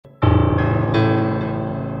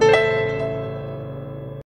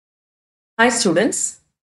Hi students,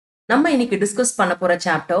 நம்ம இன்னைக்கு discuss பண்ண போற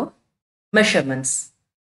சாப்டர் மெஷர்மெண்ட்ஸ்.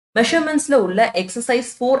 மெஷர்மெண்ட்ஸ்ல உள்ள எக்ஸசைஸ்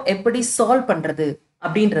 4 எப்படி சால்வ் பண்றது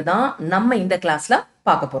அப்படின்றதா நம்ம இந்த கிளாஸ்ல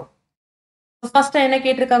பார்க்க போறோம். ஃபர்ஸ்ட் என்ன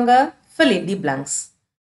கேட்டிருக்காங்க? fill in the blanks.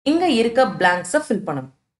 இங்க இருக்க blanks fill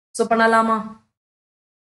பண்ணணும். சோ பண்ணலாமா?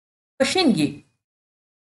 Question A.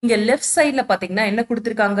 இங்க லெஃப்ட் சைடுல பாத்தீங்கன்னா என்ன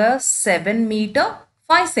கொடுத்திருக்காங்க? 7 மீட்டர்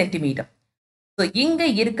 5 சென்டிமீட்டர். சோ இங்க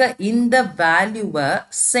இருக்க இந்த வேல்யூவை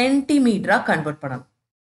சென்டிமீட்டரா கன்வெர்ட் பண்ணணும்.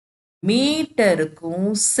 மீட்டருக்கும்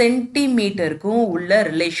சென்டிமீட்டருக்கும் உள்ள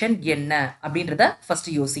ரிலேஷன் என்ன அப்படின்றத ஃபர்ஸ்ட்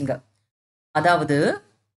யோசிங்க. அதாவது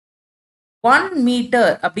 1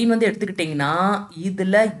 மீட்டர் அப்படின்னு எடுத்துக்கிட்டீங்கன்னா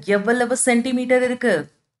இதுல எவ்வளவு சென்டிமீட்டர் இருக்கு?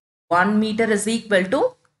 1 metre is equal to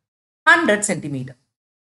 100 centimetre.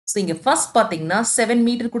 So இங்க ஃபர்ஸ்ட் பாத்தீங்கன்னா 7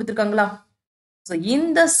 மீட்டர் கொடுத்துருக்காங்களா? ஸோ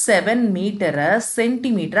இந்த 7 மீட்டரை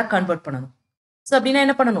சென்டிமீட்டரா கன்வெர்ட் பண்ணணும். ஸோ அப்படின்னா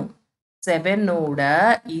என்ன பண்ணணும்? 7ஓட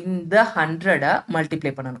இந்த 100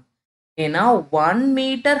 மல்டிப்ளை பண்ணணும். ஏன்னா 1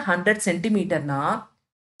 metre 100 சென்டிமீட்டர்னா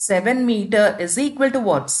 7 metre is equal to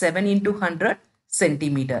what? 7 into 100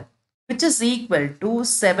 centimetre, which is equal to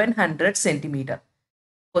 700 centimetre.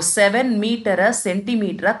 இப்போ 7 மீட்டரை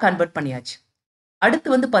சென்டிமீட்டரா கன்வெர்ட் பண்ணியாச்சு.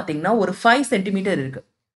 அடுத்து பாத்தீங்கன்னா ஒரு 5 சென்டிமீட்டர் இருக்கு.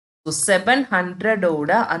 ஸோ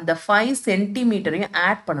 700ஓட அந்த 5 சென்டிமீட்டரையும்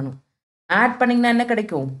ஆட் பண்ணணும். ஆட் பண்ணீங்கன்னா என்ன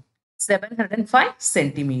கிடைக்கும்? 705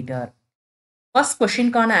 சென்டிமீட்டர். ஃபர்ஸ்ட்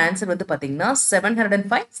கொஸ்டின்கான ஆன்சர் பாத்தீங்கன்னா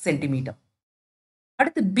 705 சென்டிமீட்டர்.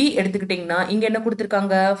 அடுத்து பி எடுத்துக்கிட்டீங்கன்னா இங்க என்ன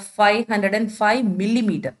கொடுத்திருக்காங்க? 505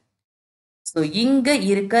 மில்லிமீட்டர். ஸோ இங்க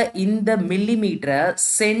இருக்க இந்த மில்லிமீட்டரை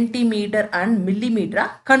சென்டிமீட்டர் அண்ட் மில்லிமீட்டரா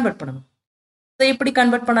கன்வெர்ட் பண்ணணும். ஸோ எப்படி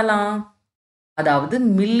கன்வெர்ட் பண்ணலாம்? அதாவது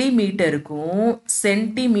மில்லிமீட்டருக்கும்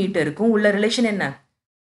சென்டிமீட்டருக்கும் உள்ள ரிலேஷன் என்ன?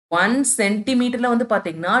 1 சென்டிமீட்டர்ல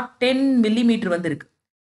பாத்தீங்கன்னா 10 மில்லிமீட்டர் இருக்கு.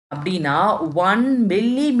 அப்படின்னா 1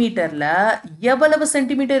 மில்லிமீட்டர்ல எவ்வளவு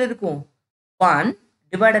சென்டிமீட்டர் இருக்கும்? 1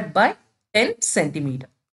 divided by 10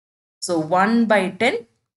 centimetre. So 1 by 10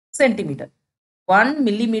 centimetre. 1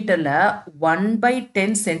 மில்லிமீட்டர்ல 1 by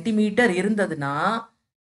 10 centimetre இருந்ததுன்னா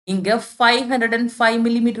இங்க 505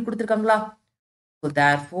 மில்லிமீட்டர் கொடுத்துருக்காங்களா? So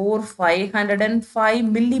therefore 505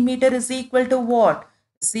 millimeter is equal to what?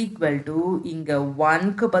 Is equal to இங்க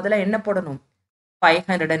 1க்கு பதிலா என்ன போடணும்?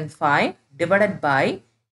 505 divided by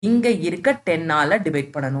இங்க இருக்க 10ஆல டிவைட்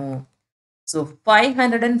பண்ணணும். So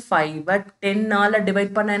 505 10ஆல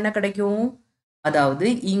டிவைட் பண்ண என்ன கிடைக்கும்? அதாவது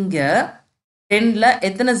இங்க 10ல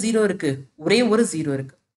எத்தனை ஜீரோ இருக்கு? ஒரே ஒரு ஜீரோ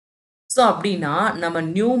இருக்கு. So அப்படின்னா நம்ம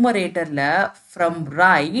நியூமரேட்டர்ல from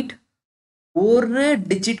right ஒரு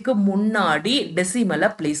டிஜிட்க்கு முன்னாடி டெசிமலை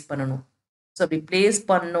பிளேஸ் பண்ணணும். ஸோ அப்படி பிளேஸ்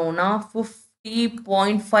பண்ணோம்னா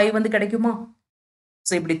 50.5 கிடைக்குமா?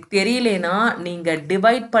 ஸோ இப்படி தெரியலனா நீங்க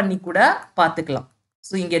டிவைட் பண்ணி கூட பார்த்துக்கலாம்.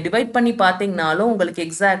 ஸோ இங்க டிவைட் பண்ணி பார்த்தீங்கனாலும் உங்களுக்கு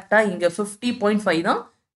எக்ஸாக்டா இங்க 50.5 தான்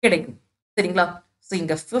கிடைக்கும். சரிங்களா? ஸோ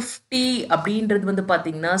இங்க 50 அப்படின்றது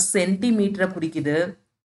பாத்தீங்கன்னா சென்டிமீட்டரை குறிக்குது.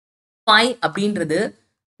 5 அப்படின்றது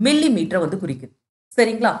மில்லிமீட்டரை குறிக்குது.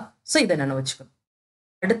 சரிங்களா? ஸோ இதை நான் வச்சுக்கணும்.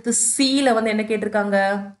 அடுத்து சில என்ன கேட்டிருக்காங்க?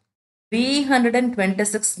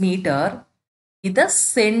 326 மீட்டர் இத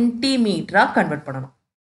சென்டிமீட்டரா கன்வெர்ட் பண்ணணும்.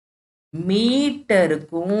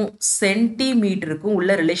 மீட்டருக்கும் சென்டிமீட்டருக்கும் உள்ள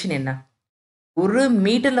ரிலேஷன் என்ன? ஒரு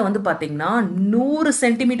மீட்டர்ல பாத்தீங்கன்னா 100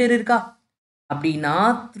 சென்டிமீட்டர் இருக்கா? அப்படின்னா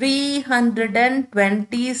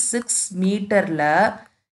 326 மீட்டர்ல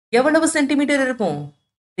எவ்வளவு சென்டிமீட்டர் இருக்கும்?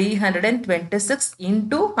 326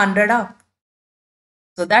 into 100.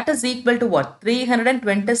 So that is equal to what?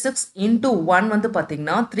 326 into 1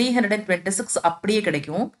 பாத்தீங்கன்னா 326 அப்படியே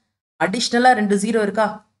கிடைக்கும். அடிஷனலா 2 ஜீரோ இருக்கா?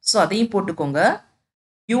 ஸோ அதையும் போட்டுக்கோங்க.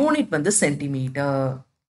 Unit centimetre.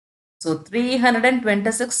 So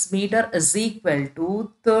 326 metre is equal to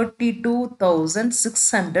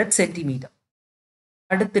 32,600 centimetre.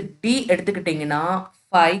 அடுத்து டி எடுத்துக்கிட்டீங்கன்னா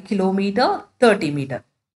 5 கிலோமீட்டர் 30 மீட்டர்.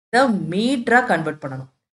 இதை மீட்டரா கன்வெர்ட் பண்ணணும்.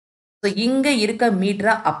 ஸோ இங்க இருக்க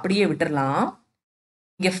மீட்டரா அப்படியே விட்டுறலாம்.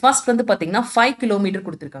 இங்க ஃபர்ஸ்ட் பாத்தீங்கன்னா 5 கிலோமீட்டர்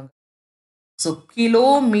கொடுத்திருக்காங்க. ஸோ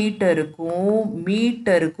கிலோமீட்டருக்கும்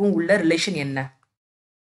மீட்டருக்கும் உள்ள ரிலேஷன் என்ன?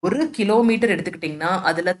 ஒரு கிலோமீட்டர் எடுத்துக்கிட்டீங்கன்னா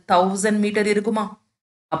அதுல 1000 மீட்டர் இருக்குமா?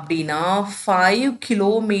 அப்படின்னா 5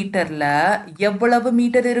 கிலோமீட்டர்ல எவ்வளவு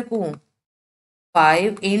மீட்டர் இருக்கும்?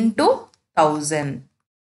 5 into 1000.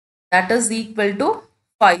 That is equal to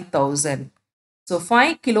 5000. So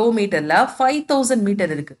 5 கிலோமீட்டர்ல 5000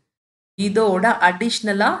 மீட்டர் இருக்கு. இதோட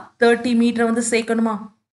அடிஷனலா 30 மீட்டர் சேர்க்கணுமா?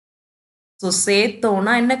 ஸோ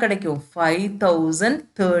சேர்த்தோம்னா என்ன கிடைக்கும்?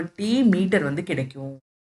 5030 மீட்டர் கிடைக்கும்.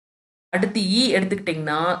 அடுத்து இ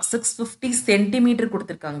எடுத்துக்கிட்டீங்கன்னா 650 சென்டிமீட்டர்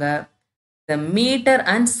கொடுத்துருக்காங்க. இந்த மீட்டர்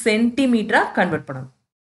அண்ட் சென்டிமீட்டரா கன்வெர்ட் பண்ணணும்.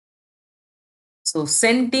 ஸோ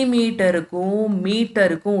சென்டிமீட்டருக்கும்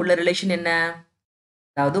மீட்டருக்கும் உள்ள ரிலேஷன் என்ன?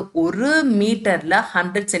 அதாவது ஒரு மீட்டர்ல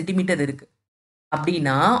 100 சென்டிமீட்டர் இருக்கு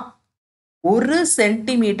அப்படின்னா ஒரு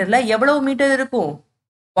சென்டிமீட்டர்ல எவ்வளவு மீட்டர் இருக்கும்?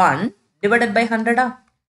 1 divided by 100ஆ?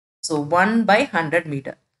 So 1 by 100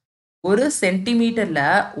 metre. ஒரு சென்டிமீட்டர்ல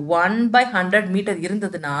 1 பை 100 மீட்டர்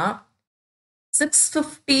இருந்ததுன்னா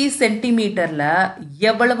 650 சென்டிமீட்டர்ல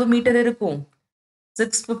எவ்வளவு மீட்டர் இருக்கும்?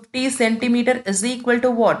 650 centimetre is equal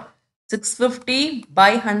to what? 650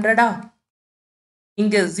 by 100ஆ?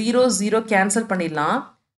 இங்க 0 0 கேன்சல் பண்ணிடலாம்.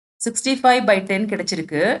 65 பை 10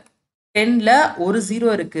 கிடைச்சிருக்கு. 10ல ஒரு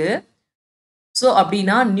 0 இருக்கு. ஸோ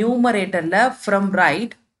அப்படின்னா நியூமரேட்டர்ல ஃப்ரம்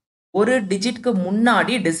ரைட் ஒரு டிஜிட்க்கு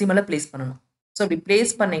முன்னாடி டெசிமலை பிளேஸ் பண்ணணும். ஸோ அப்படி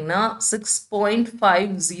பிளேஸ் பண்ணீங்கன்னா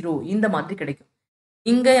 6.50 இந்த மாதிரி கிடைக்கும்.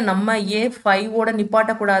 இங்க நம்ம ஏன் 5ஓட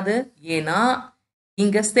நிப்பாட்டக்கூடாது? ஏன்னா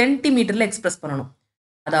இங்க சென்டிமீட்டர்ல எக்ஸ்பிரஸ் பண்ணணும்.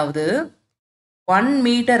 அதாவது 1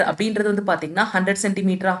 மீட்டர் அப்படின்றது வந்து பாத்தீங்கன்னா 100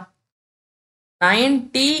 சென்டிமீட்டரா?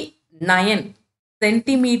 99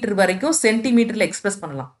 சென்டிமீட்டர் வரைக்கும் சென்டிமீட்டர்ல எக்ஸ்பிரஸ்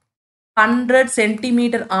பண்ணலாம். 100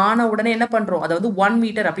 சென்டிமீட்டர் ஆன உடனே என்ன பண்றோம்? அதாவது 1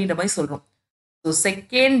 மீட்டர் அப்படின்ற மாதிரி சொல்றோம். ஸோ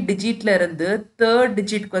செகண்ட் டிஜிட்ல இருந்து தேர்ட்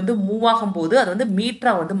டிஜிட்க்கு வந்து மூவ் ஆகும்போது அது வந்து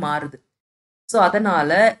மீட்டரா வந்து மாறுது. ஸோ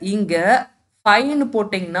அதனால இங்க 5ன்னு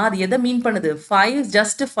போட்டீங்கன்னா அது எதை மீன் பண்ணுது? 5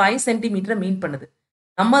 ஜஸ்ட் 5 சென்டிமீட்டரை மீன் பண்ணுது.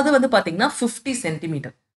 நம்ம அது வந்து பாத்தீங்கன்னா 50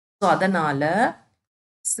 சென்டிமீட்டர். ஸோ அதனால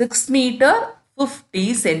 6 மீட்டர் 50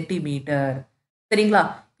 சென்டிமீட்டர். சரிங்களா?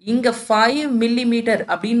 இங்க 5 மில்லிமீட்டர்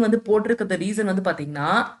அப்படின்னு வந்து போட்டிருக்கிறது ரீசன் வந்து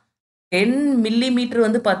பாத்தீங்கன்னா 10 மில்லிமீட்டர்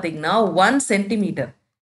வந்து பாத்தீங்கன்னா 1 சென்டிமீட்டர்.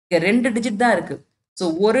 இங்க 2 டிஜிட் தான் இருக்கு. ஸோ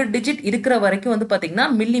ஒரு டிஜிட் இருக்கிற வரைக்கும் வந்து பாத்தீங்கன்னா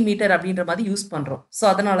மில்லிமீட்டர் அப்படின்ற மாதிரி யூஸ் பண்றோம். ஸோ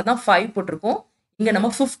அதனால தான் 5 போட்டிருக்கோம். இங்க நம்ம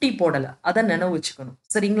 50 போடல. அதை நினைவு வச்சுக்கணும்.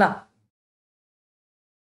 சரிங்களா?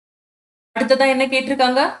 அடுத்ததா என்ன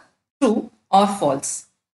கேட்டிருக்காங்க? True or false.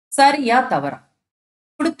 சரியா தவறா?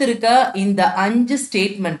 கொடுத்திருக்க இந்த 5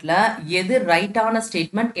 ஸ்டேட்மெண்ட்ல எது ரைட்டான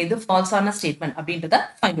ஸ்டேட்மெண்ட், எது ஃபால்ஸான ஸ்டேட்மெண்ட் அப்படின்றத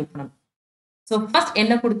ஃபைண்ட் அவுட் பண்ணணும். ஸோ ஃபர்ஸ்ட்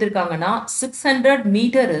என்ன கொடுத்திருக்காங்கன்னா 600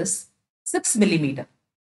 metre is 6 millimetre.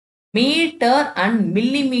 Metre and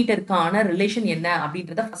மில்லிமீட்டருக்கான relation என்ன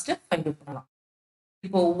அப்படின்றத ஃபர்ஸ்ட் ஃபைண்ட் அவுட் பண்ணலாம்.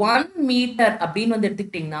 இப்போ 1 மீட்டர் அப்படின்னு வந்து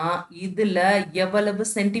எடுத்துக்கிட்டீங்கன்னா இதுல எவ்வளவு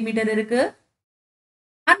சென்டிமீட்டர் இருக்கு?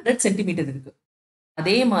 100 சென்டிமீட்டர் இருக்கு.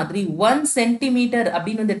 அதே மாதிரி 1 சென்டிமீட்டர்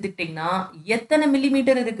அப்படின்னு வந்து எடுத்துக்கிட்டீங்கன்னா எத்தனை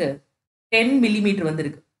மில்லிமீட்டர் இருக்கு? 10 மில்லிமீட்டர் வந்து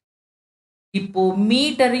இருக்கு. இப்போ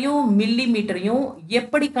மீட்டரையும் மில்லிமீட்டரையும்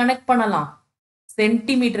எப்படி கனெக்ட் பண்ணலாம்?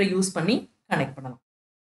 சென்டிமீட்டரை யூஸ் பண்ணி கனெக்ட் பண்ணலாம்.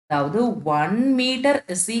 அதாவது 1 metre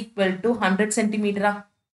is equal to 100 சென்டிமீட்டரா?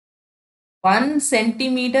 1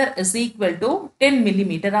 centimetre is equal to 10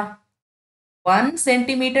 மில்லிமீட்டரா? 1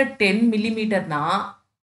 centimetre 10 மில்லிமீட்டர்னா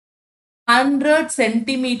 100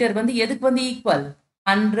 centimetre வந்து எதுக்கு வந்து equal?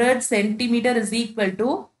 100 centimetre is equal to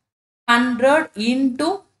 100 into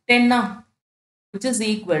 10 which is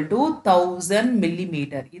equal to 1000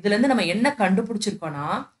 millimeter. இதுல இருந்து நம்ம என்ன கண்டுபிடிச்சிருக்கோம்னா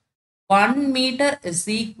 1 metre is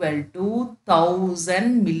equal to 1000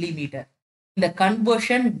 millimetre. இந்த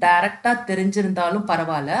கன்வர்ஷன் டைரக்டா தெரிஞ்சிருந்தாலும்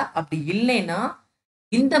பரவாயில்ல. அப்படி இல்லைன்னா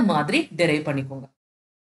இந்த மாதிரி டெரைவ் பண்ணிக்கோங்க.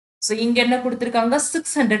 ஸோ இங்க என்ன கொடுத்திருக்காங்க?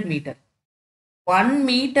 600 மீட்டர். 1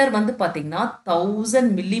 மீட்டர் வந்து பாத்தீங்கன்னா 1000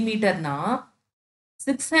 மில்லிமீட்டர்னா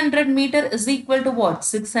 600 metre is equal to what?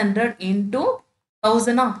 600 into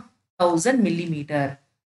 1000 millimeter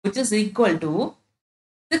which is equal to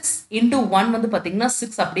 6 into 1 வந்து பாத்தீங்கன்னா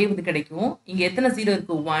 6 அப்படியே வந்து கிடைக்கும். இங்க எத்தனை 0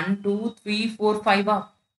 இருக்கு? 1 2 3 4 5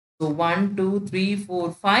 ஸோ 1 2 3 4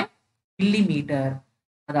 5 மில்லிமீட்டர்.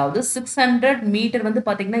 அதாவது 600 மீட்டர் வந்து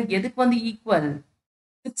பாத்தீங்கன்னா எதுக்கு வந்து ஈக்குவல்?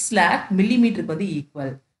 6 lakh மில்லிமீட்டருக்கு வந்து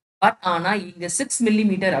ஈக்குவல். பட் ஆனா இங்க 6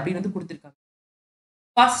 மில்லிமீட்டர் அப்படின்னு வந்து கொடுத்திருக்காங்க.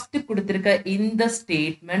 ஃபர்ஸ்ட் கொடுத்திருக்க இந்த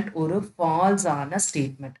ஸ்டேட்மெண்ட் ஒரு ஃபால்ஸான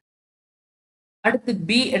ஸ்டேட்மெண்ட். அடுத்து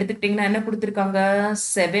பி எடுத்துக்கிட்டீங்கன்னா என்ன கொடுத்திருக்காங்க?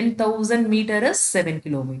 7000 metre is 7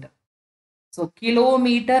 kilometre. So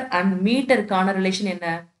kilometre and மீட்டருக்கான relation என்ன?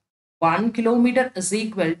 1 kilometre is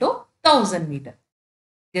equal to 1000 metre.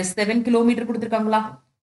 7 kilometre கொடுத்திருக்காங்களா?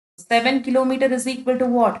 7 kilometre is equal to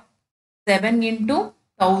what? 7 into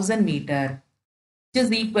 1000 metre which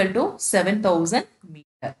is equal to 7000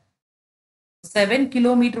 metre. 7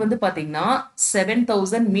 kilometre வந்து பாத்தீங்கன்னா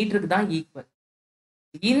 7000 மீட்டருக்கு தான் ஈக்குவல்.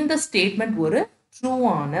 இந்த ஸ்டேட்மெண்ட் ஒரு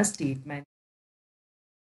ட்ரூவான ஸ்டேட்மெண்ட்.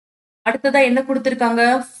 அடுத்ததா என்ன கொடுத்திருக்காங்க?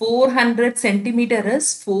 400 சென்டிமீட்டர் இஸ்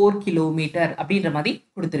 4 கிலோமீட்டர் அப்படின்ற மாதிரி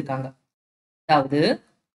கொடுத்திருக்காங்க. அதாவது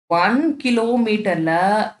 1 கிலோமீட்டர்ல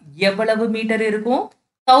எவ்வளவு மீட்டர் இருக்கும்?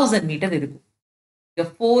 1000 மீட்டர் இருக்கும்.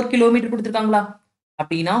 4 கிலோமீட்டர் கொடுத்திருக்காங்களா?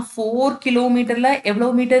 அப்படின்னா 4 கிலோமீட்டர்ல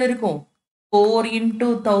எவ்வளவு மீட்டர் இருக்கும்? 4 into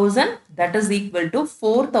 1000 that is equal to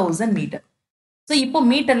 4000 metre. So இப்போ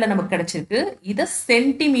மீட்டர்ல நமக்கு கிடைச்சிருக்கு. இதை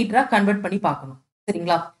சென்டிமீட்டரா கன்வெர்ட் பண்ணி பார்க்கணும்.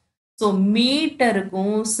 சரிங்களா? ஸோ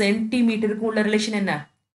மீட்டருக்கும் சென்டிமீட்டருக்கும் உள்ள ரிலேஷன் என்ன?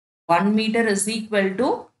 1 meter is equal to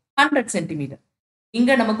 100 centimeter.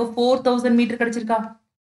 இங்க நமக்கு 4000 meter கிடைச்சிருக்கா?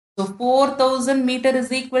 So 4000 meter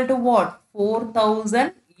is equal to what?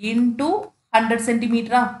 4000 into 100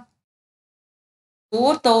 centimeter.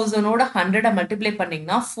 4000 ஓட 100 multiply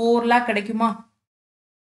பண்ணீங்கன்னா 4 lakh கிடைக்குமா?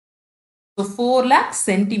 So 4 lakh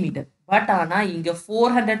centimeter. But ஆனா இங்க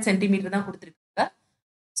 400 centimeter தான் கொடுத்திருக்காங்க.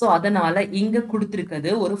 So அதனால இங்க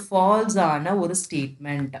கொடுத்திருக்கிறது ஒரு false ஆன ஒரு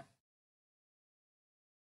statement.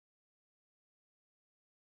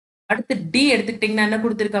 அடுத்து D எடுத்துக்கிட்டீங்கன்னா என்ன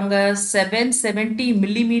கொடுத்திருக்காங்க? 770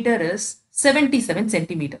 millimeter is 77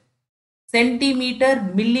 centimeter. Centimetre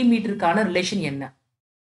மில்லிமீட்டருக்கான relation என்ன?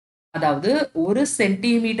 அதாவது ஒரு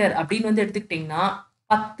சென்டிமீட்டர் அப்படின்னு வந்து எடுத்துக்கிட்டீங்கன்னா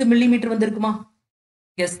 10 மில்லிமீட்டர் வந்து இருக்குமா?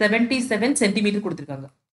 77 சென்டிமீட்டர் கொடுத்திருக்காங்க.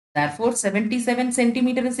 Therefore 77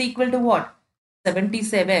 centimeter is equal to what?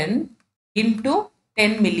 77 into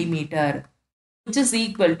 10 millimeter, which is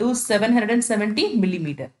equal to 770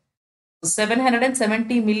 millimeter.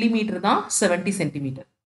 770 millimeter தான் 70 centimeter.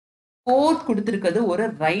 Fourth கொடுத்திருக்கிறது ஒரு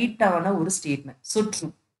ரைட்டான ஒரு ஸ்டேட்மெண்ட். So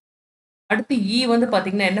true. அடுத்து E வந்து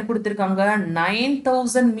பாத்தீங்கன்னா என்ன கொடுத்திருக்காங்க?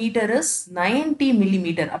 9000 meter is 90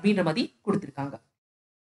 millimeter அப்படின்ற மாதிரி கொடுத்திருக்காங்க.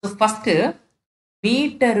 So first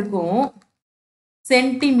மீட்டருக்கும்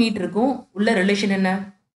சென்டிமீட்டருக்கும் உள்ள ரிலேஷன் என்ன?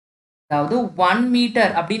 அதாவது 1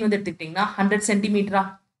 மீட்டர் அப்படின்னு வந்து எடுத்துக்கிட்டீங்கன்னா 100 சென்டிமீட்டரா?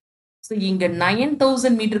 ஸோ இங்க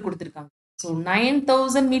 9000 மீட்டர் கொடுத்திருக்காங்க. So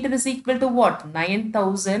 9000 metre is equal to what?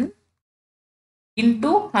 9000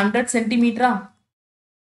 into 100 சென்டிமீட்டரா?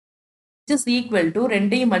 Is equal to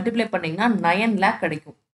ரெண்டையும் மல்டிப்ளை பண்ணீங்கன்னா 9 lakh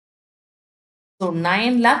கிடைக்கும். So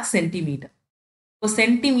 9 lakh centimetre. இப்போ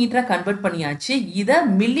சென்டிமீட்டரை கன்வெர்ட் பண்ணியாச்சு. இதை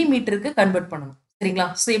மில்லிமீட்டருக்கு கன்வெர்ட் பண்ணணும். சரிங்களா?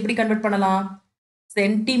 ஸோ எப்படி கன்வெர்ட் பண்ணலாம்?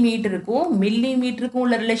 சென்டிமீட்டருக்கும் மில்லிமீட்டருக்கும்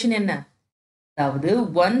உள்ள ரிலேஷன் என்ன? அதாவது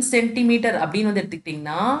 1 சென்டிமீட்டர் அப்படின்னு வந்து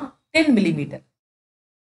எடுத்துக்கிட்டீங்கன்னா 10 மில்லிமீட்டர்.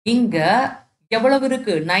 இங்க எவ்வளவு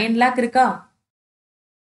இருக்கு? 9 lakh இருக்கா?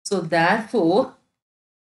 ஸோ therefore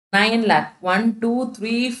 9 lakh 1 2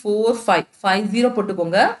 3 4 5 50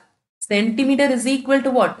 போட்டுக்கோங்க. Centimetre is equal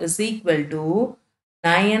to what? Is equal to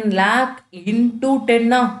 9 lakh into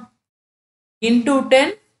 10 into 10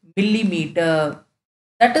 millimeter.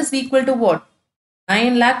 That is equal to what?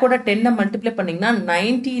 9 lakh ஓட 10 மல்டிப்ளை பண்ணீங்கன்னா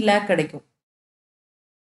 90 lakh கிடைக்கும்.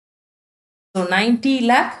 So 90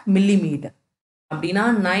 lakh millimeter. அப்படின்னா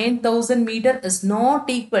 9000 meter is not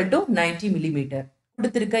equal to 90 millimeter.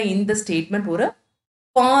 கொடுத்திருக்க இந்த statement ஒரு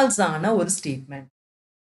false ஆன ஒரு statement.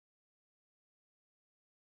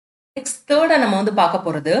 Next தேர்டா நம்ம வந்து பார்க்க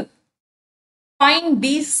போறது find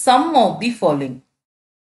the sum of the following.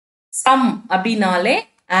 sum அப்படினாலே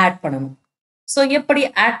ஆட் பண்ணணும். ஸோ எப்படி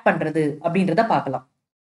ஆட் பண்றது அப்படின்றத பார்க்கலாம்.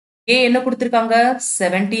 ஏ என்ன கொடுத்திருக்காங்க?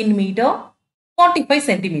 17 மீட்டர் 45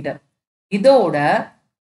 சென்டிமீட்டர். இதோட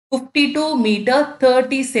 52 மீட்டர்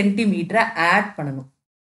 30 சென்டிமீட்டரை ஆட் பண்ணணும்.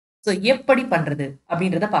 ஸோ எப்படி பண்றது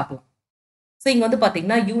அப்படின்றத பார்க்கலாம். ஸோ இங்க வந்து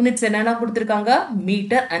பாத்தீங்கன்னா யூனிட்ஸ் என்னென்ன கொடுத்திருக்காங்க?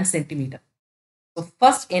 Metre and centimetre. So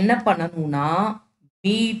first என்ன பண்ணணும்னா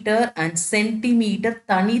மீட்டர் அண்ட் சென்டிமீட்டர்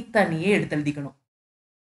தனித்தனியே எடுத்து எழுதிக்கணும்.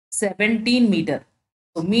 17 மீட்டர்.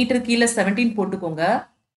 ஸோ மீட்டர் கீழே 17 போட்டுக்கோங்க.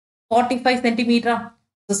 45 சென்டிமீட்டரா?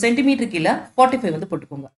 ஸோ சென்டிமீட்டர் கீழே 45 வந்து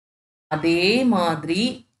போட்டுக்கோங்க. அதே மாதிரி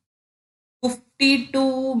 52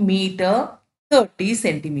 மீட்டர் 30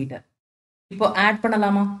 சென்டிமீட்டர். இப்போ ஆட்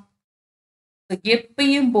பண்ணலாமா?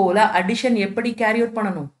 எப்பயும் போல அடிஷன் எப்படி கேரி அவுட்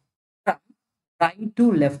பண்ணணும்? Right to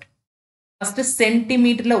left. ஃபர்ஸ்ட்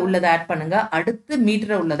சென்டிமீட்டர்ல உள்ளதை ஆட் பண்ணுங்க. அடுத்து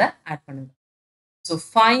மீட்டர்ல உள்ளதை ஆட் பண்ணுங்க. ஸோ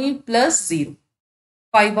 5 பிளஸ் 0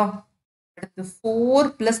 5 அடுத்து 4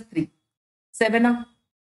 பிளஸ் 3 7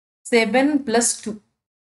 7 பிளஸ் 2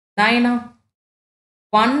 9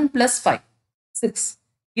 1 பிளஸ் 5 6.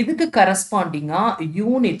 இதுக்கு கரஸ்பாண்டிங்கா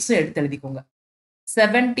யூனிட்ஸ் எடுத்து எழுதிக்கோங்க.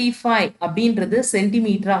 75 அப்படின்றது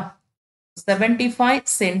சென்டிமீட்டரா? 75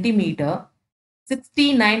 சென்டிமீட்டர்.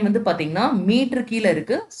 69 வந்து பாத்தீங்கன்னா மீட்டர் கீழே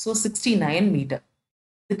இருக்கு. So 69 metre.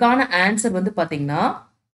 இதுக்கான ஆன்சர் வந்து பாத்தீங்கன்னா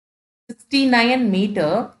 69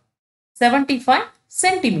 மீட்டர் 75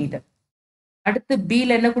 சென்டிமீட்டர். அடுத்து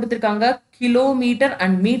பில என்ன கொடுத்திருக்காங்க? கிலோமீட்டர்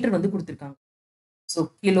அண்ட் மீட்டர் வந்து கொடுத்திருக்காங்க. ஸோ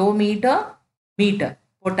கிலோமீட்டர் மீட்டர்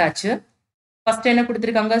போட்டாச்சு. ஃபர்ஸ்ட் என்ன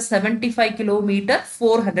கொடுத்திருக்காங்க? 75 கிலோமீட்டர்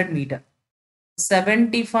 400 மீட்டர்.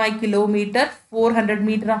 75 கிலோமீட்டர் 400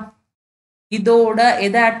 மீட்டரா? இதோட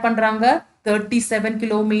எதை ஆட் பண்றாங்க? 37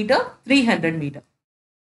 கிலோமீட்டர் 300 மீட்டர்.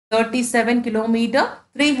 37 kilometre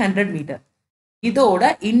 300 metre. இதோட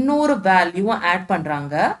இன்னொரு வேல்யூ ஆட்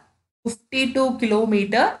பண்றாங்க. 52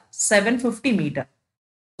 kilometre 750 metre.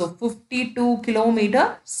 So 52 kilometre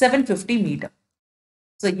 750 metre.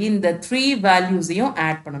 So இந்த 3 வேல்யூஸையும்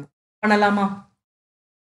ஆட் பண்ணணும். பண்ணலாமா?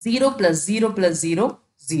 0 plus 0 plus 0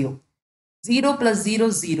 0. 0 plus 0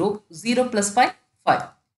 0. 0 plus 5 5.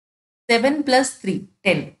 7 plus 3,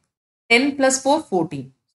 10. 10 plus 4, 14.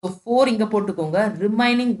 So 4 இங்க போட்டுக்கோங்க.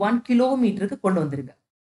 ரிமைனிங் 1 கிலோமீட்டருக்கு கொண்டு வந்துருங்க.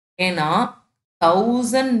 ஏன்னா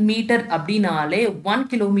 1000 மீட்டர் அப்படின்னாலே 1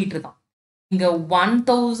 கிலோமீட்டர் தான். இங்க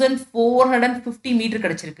 1450 மீட்டர்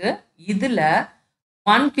கிடைச்சிருக்கு. இதுல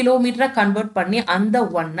 1 கிலோமீட்டரை கன்வெர்ட் பண்ணி அந்த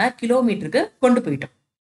 1 கிலோமீட்டருக்கு கொண்டு போயிட்டோம்.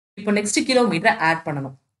 இப்போ நெக்ஸ்ட் கிலோமீட்டரை ஆட்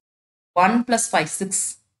பண்ணணும். 1 plus 5, 6.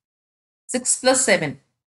 6 plus 7,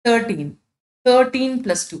 13. 13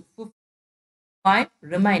 plus 2, 5,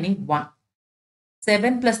 remaining 1.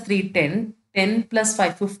 7 plus 3, 10. 10 plus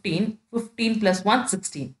 5, 15. 15 plus 1,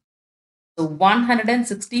 16. So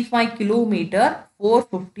 165 kilometer,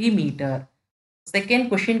 450 meter. Second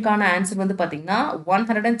question கான answer வந்து பாத்தீங்கன்னா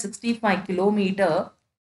 165 kilometer,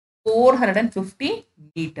 450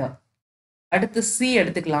 meter. அடுத்து C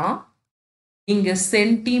எடுத்துக்கலாம். இங்க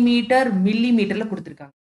சென்டிமீட்டர் மில்லிமீட்டர்ல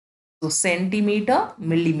கொடுத்திருக்காங்க. So centimeter,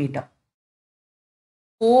 millimeter.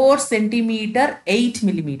 4 centimeter, 8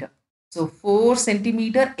 millimeter. So 4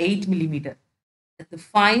 centimeter, 8 millimeter.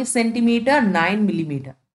 5 centimeter, 9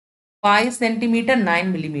 millimeter. 5 centimeter, 9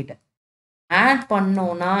 millimeter. Add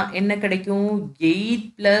பண்ணோம்னா என்ன கிடைக்கும்? 8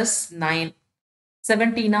 plus 9,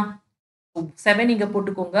 17. 7 இங்க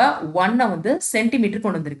போட்டுக்கோங்க. 1 வந்து சென்டிமீட்டர்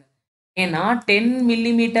கொண்டு வந்துருங்க. ஏன்னா 10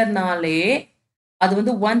 மில்லிமீட்டர்னாலே அது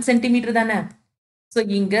வந்து 1 சென்டிமீட்டர் தானே. ஸோ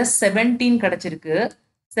இங்க 17 கிடைச்சிருக்கு.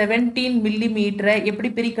 17 மில்லிமீட்டரை எப்படி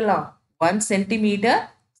பிரிக்கலாம்? 1 சென்டிமீட்டர்,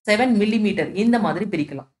 7 மில்லிமீட்டர் இந்த மாதிரி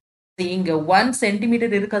பிரிக்கலாம். இங்க 1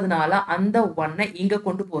 சென்டிமீட்டர் இருக்கிறதுனால அந்த 1 இங்க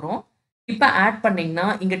கொண்டு போறோம். இப்ப ஆட் பண்ணீங்கன்னா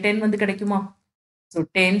இங்க 10 வந்து கிடைக்குமா? So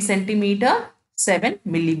 10 centimetre, 7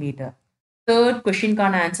 millimetre. Third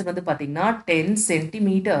கொஸ்டின்கான answer வந்து பாத்தீங்கன்னா 10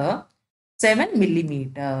 சென்டிமீட்டர், 7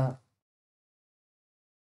 மில்லிமீட்டர்.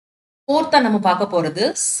 ஃபோர்த்தா நம்ம பார்க்க போறது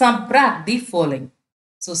subtract the following.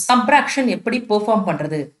 So subtraction எப்படி பெர்ஃபார்ம்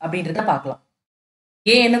பண்றது அப்படின்றத பார்க்கலாம்.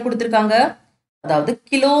 ஏன் என்ன கொடுத்துருக்காங்க? அதாவது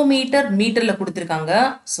கிலோமீட்டர் மீட்டர்ல கொடுத்துருக்காங்க.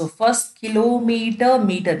 ஸோ ஃபர்ஸ்ட் கிலோமீட்டர்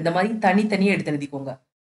மீட்டர் இந்த மாதிரி தனித்தனியாக எடுத்து எழுதிக்கோங்க.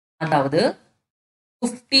 அதாவது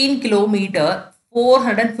 15 கிலோமீட்டர்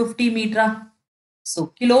 450 மீட்டரா? ஸோ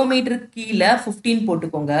கிலோமீட்டர் கீழே 15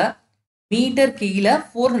 போட்டுக்கோங்க. மீட்டர் கீழே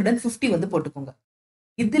 450 வந்து போட்டுக்கோங்க.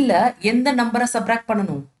 இதுல எந்த நம்பரை சப்ராக்ட்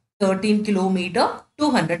பண்ணணும்? 13 kilometre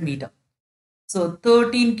 200 metre. So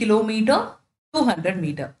 13 kilometre 200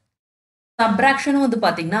 metre. சப்ராக்ஷனும் வந்து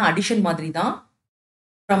பார்த்தீங்கன்னா அடிஷன் மாதிரி தான்.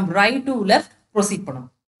 From right to left proceed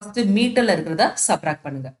பண்ணணும். ஃபர்ஸ்ட் மீட்டர்ல இருக்கிறத சப்ராக்ட்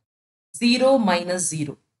பண்ணுங்க. 0 minus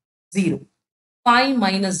 0, 0. 5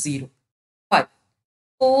 minus 0, 5.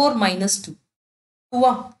 4 minus 2,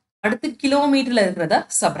 2. அடுத்து கிலோமீட்டர்ல இருக்கிறத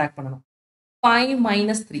சப்ராக்ட் பண்ணணும். 5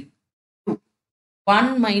 minus 3, 2. 1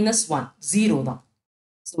 minus 1, 0 தான்.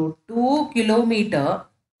 So 2 kilometre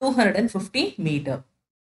 250 metre.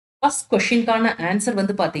 First கொஸ்டின்கான answer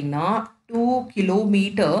வந்து பார்த்தீங்கன்னா 2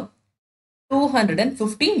 கிலோமீட்டர்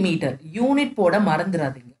 250 மீட்டர். யூனிட் போட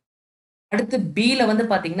மறந்துடாதீங்க. அடுத்து பில வந்து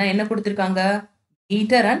பார்த்தீங்கன்னா என்ன கொடுத்துருக்காங்க?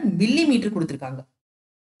 மீட்டர் அண்ட் மில்லி மீட்டர் கொடுத்துருக்காங்க.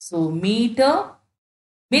 So metre,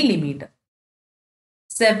 milli metre.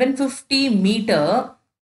 750 metre,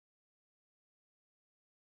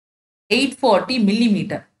 840 milli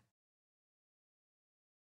metre.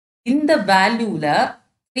 இந்த வேல்யூல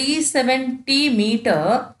 370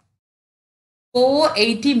 மீட்டர்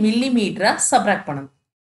 480 மில்லிமீட்டரை சப்ராக்ட் பண்ணணும்.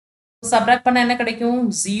 சப்ராக்ட் பண்ண என்ன கிடைக்கும்?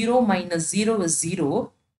 0 minus 0 is 0.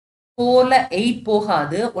 4ல 8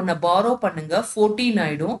 போகாது. ஒன்ன பாரோ பண்ணுங்க. 14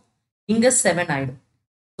 ஆயிடும். இங்க 7 ஆயிடும்.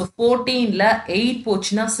 ஸோ 14ல 8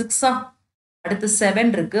 போச்சுன்னா 6. அடுத்து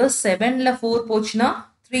 7 இருக்கு. 7ல 4 போச்சுன்னா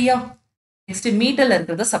 3. நெக்ஸ்ட் மீட்டர்ல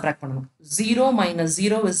இருக்கிறத சப்ராக்ட் பண்ணணும். 0 minus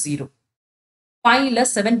 0 is 0. 5ல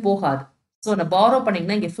 7 போகாது. ஸோ நான் பாரோ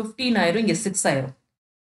பண்ணீங்கன்னா இங்க 15 ஆயிரும். இங்க 6 ஆயிரும்.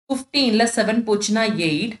 15ல 7 போச்சுன்னா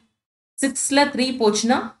 8. 6ல 3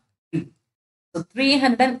 போச்சுன்னா 3. So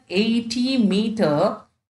 380 metre,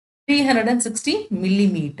 360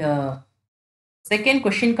 millimetre. Second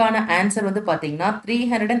கொஸ்டின்கான answer வந்து பார்த்தீங்கன்னா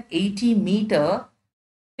 380 மீட்டர்,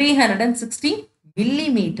 360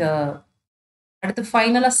 மில்லிமீட்டர். அடுத்து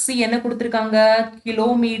ஃபைனலா சி என்ன கொடுத்துருக்காங்க?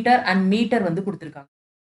 கிலோமீட்டர் அண்ட் மீட்டர் வந்து கொடுத்துருக்காங்க.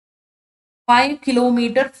 5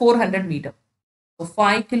 கிலோமீட்டர் 400 மீட்டர்.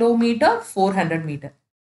 5 kilometre 400 metre.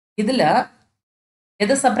 இதுல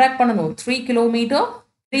எதை சப்ராக்ட் பண்ணணும்? 3 கிலோமீட்டர்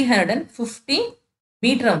 350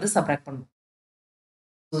 மீட்டர் வந்து சப்ராக்ட் பண்ணணும்.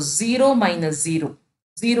 0 minus 0,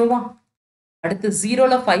 0. அடுத்து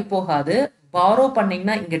 0ல 5 போகாது. பாரோ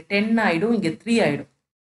பண்ணீங்கன்னா இங்க 10 ஆயிடும். இங்க 3 ஆயிடும்.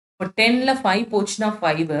 இப்போ 10ல 5 போச்சுன்னா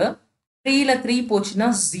 5, 3ல 3 போச்சுன்னா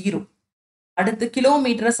 0. அடுத்து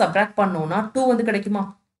கிலோமீட்டரை சப்ராக்ட் பண்ணோம்னா 2 வந்து கிடைக்குமா?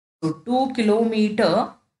 2 kilometer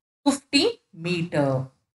 50 meter.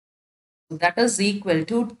 So that is equal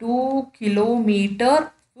to 2 kilometer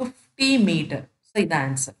 50 meter. So the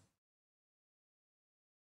answer.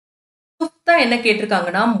 ஃபிஃப்த்தா என்ன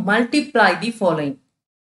கேட்டிருக்காங்கன்னா மல்டிப்ளை தி ஃபாலோயிங்.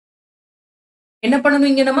 என்ன பண்ணணும்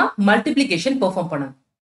இங்க நம்ம மல்டிப்ளிகேஷன் பெர்ஃபார்ம் பண்ணணும்.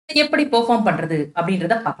 எப்படி பெர்ஃபார்ம் பண்றது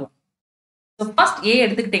அப்படின்றத பார்க்கலாம். ஸோ ஃபர்ஸ்ட் ஏ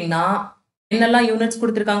எடுத்துக்கிட்டீங்கன்னா என்னெல்லாம் யூனிட்ஸ்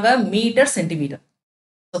கொடுத்துருக்காங்க? Metre, centimetre.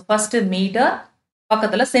 So first metre,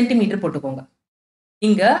 பக்கத்துல சென்டிமீட்டர் போட்டுக்கோங்க.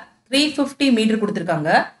 இங்க 350 மீட்டர் கொடுத்துருக்காங்க.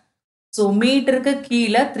 ஸோ மீட்டருக்கு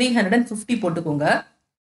கீழே 350 போட்டுக்கோங்க.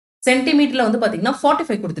 சென்டிமீட்டர்ல வந்து பாத்தீங்கன்னா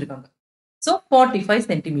 45 கொடுத்துருக்காங்க. So 45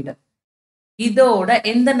 centimetre. இதோட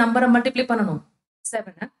எந்த நம்பரை மல்டிப்ளை பண்ணணும்?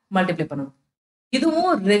 7 மல்டிப்ளை பண்ணணும்.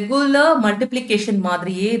 இதுவும் ரெகுலர் மல்டிப்ளிகேஷன்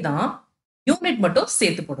மாதிரியே தான், யூனிட் மட்டும்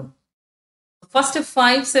சேர்த்து போடணும். First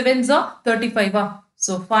 5 7s are 35.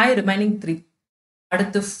 So 5 remaining 3.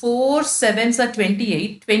 அடுத்து 4 7s are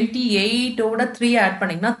 28. 28 ஓட 3 ஆட்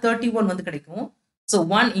பண்ணீங்கன்னா 31 வந்து கிடைக்கும். ஸோ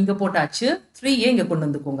 1 இங்க போட்டாச்சு, 3 இங்க கொண்டு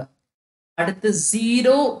வந்துக்கோங்க. அடுத்து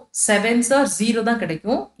 0 7s are 0 தான்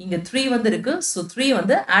கிடைக்கும். இங்க 3 வந்து இருக்கு. ஸோ 3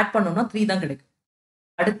 வந்து ஆட் பண்ணோம்னா 3 தான் கிடைக்கும்.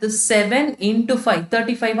 அடுத்து 7 into 5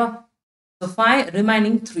 35. So 5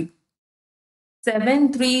 remaining 3. 7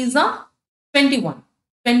 3s are 21.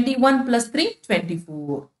 21 plus 3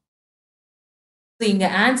 24. So இங்க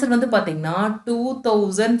ஆன்சர் வந்து பாத்தீங்கன்னா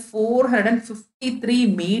 2453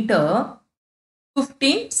 metre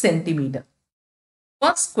 15 centimetre.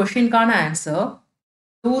 First கொஸ்டின்கான answer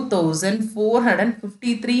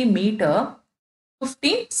 2453 metre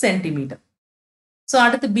 15 centimetre. So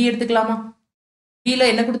அடுத்து பி எடுத்துக்கலாமா? பில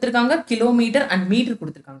என்ன கொடுத்துருக்காங்க? கிலோமீட்டர் அண்ட் மீட்டர்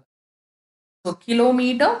கொடுத்துருக்காங்க. ஸோ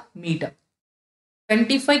கிலோமீட்டர் மீட்டர்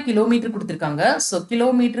 25 கிலோமீட்டர் கொடுத்துருக்காங்க. ஸோ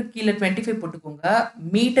கிலோமீட்டர் கீழே 25 போட்டுக்கோங்க,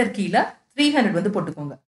 மீட்டர் கீழே 300 வந்து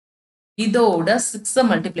போட்டுக்கோங்க. இதோட 6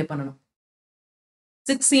 மல்டிப்ளை பண்ணணும்.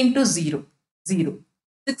 6 into 0 0,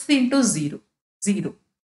 6 into 0 0,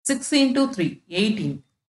 6 into 3 18.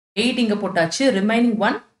 8 இங்க போட்டாச்சு, ரிமைனிங்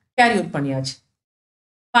 1 கேரி அவுட் பண்ணியாச்சு.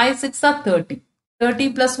 5 6 are 30. 30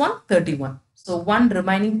 plus 1 31. So 1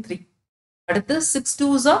 remaining 3. அடுத்து 6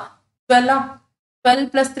 2s are 12. 12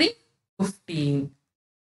 plus 3 15.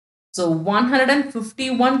 So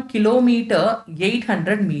 151 kilometer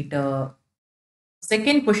 800 meter.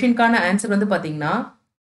 Second question கான ஆன்சர் வந்து பாத்தீங்கன்னா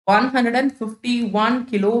 151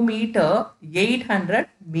 kilometer 800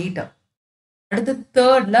 meter. அடுத்து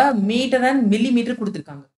தேர்ட்ல மீட்டர் அண்ட் மில்லிமீட்டர்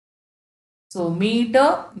கொடுத்துருக்காங்க. ஸோ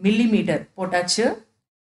மீட்டர் மில்லிமீட்டர் போட்டாச்சு,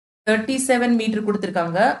 37 மீட்டர்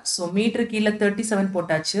கொடுத்துருக்காங்க. ஸோ மீட்டர் கீழே 37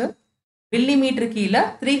 போட்டாச்சு, மில்லிமீட்டர் கீழே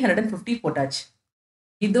 350 போட்டாச்சு.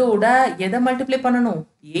 இதோட எதை மல்டிப்ளை பண்ணணும்?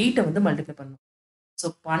 8 வந்து மல்டிப்ளை பண்ணணும். ஸோ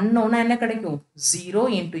பண்ணோம்னா என்ன கிடைக்கும்? 0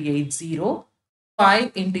 into 8 0, 5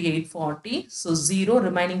 into 8 40. So 0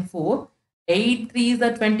 remaining 4. 8 3s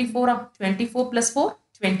are 24. 24 plus 4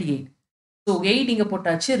 28. So 8 இங்க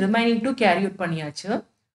போட்டாச்சு, ரிமைனிங் 2 கேரி அவுட் பண்ணியாச்சு.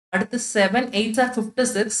 அடுத்து 7 8s are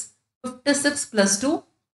 56. 56 plus 2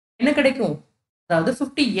 என்ன கிடைக்கும்? அதாவது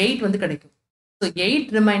 58 வந்து கிடைக்கும். So 8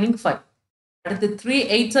 remaining 5. அடுத்து 3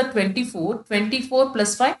 8s are 24. 24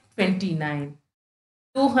 plus 5 29.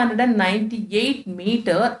 298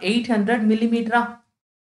 metre 800 மில்லிமீட்டரா?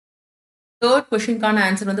 Third கொஸ்டின்கான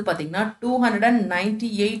answer வந்து பாத்தீங்கன்னா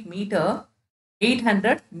 298 மீட்டர்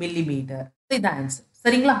 800 மில்லிமீட்டர். இதுதான் ஆன்சர்.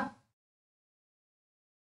 சரிங்களா?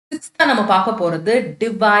 சிக்ஸ்தா நம்ம பார்க்க போறது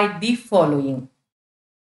டிவைட் தி ஃபாலோயிங்.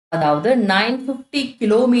 அதாவது 950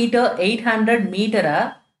 கிலோமீட்டர் 800 மீட்டரை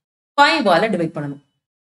 5ஆல டிவைட் பண்ணணும்.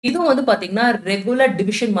 இதுவும் வந்து பாத்தீங்கன்னா ரெகுலர்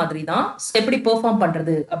டிவிஷன் மாதிரி தான். எப்படி பெர்ஃபார்ம்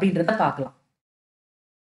பண்றது அப்படின்றத பார்க்கலாம்.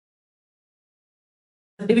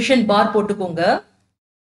 டிவிஷன் பார் போட்டுக்கோங்க.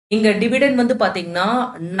 இங்க டிவிடன் வந்து பாத்தீங்கன்னா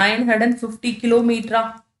 950 கிலோமீட்டரா,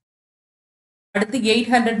 அடுத்து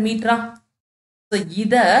 800 மீட்டரா. ஸோ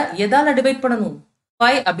இத எதால டிவைட் பண்ணணும்?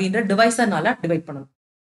 5 அப்படின்ற டிவைசர்னால டிவைட் பண்ணணும்.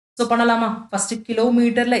 ஸோ பண்ணலாமா? ஃபர்ஸ்ட்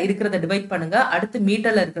கிலோமீட்டர்ல இருக்கிறத டிவைட் பண்ணுங்க, அடுத்து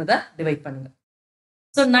மீட்டர்ல இருக்கிறத டிவைட் பண்ணுங்க.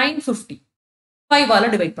 ஸோ 950 5ஆல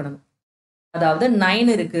டிவைட் பண்ணணும். அதாவது 9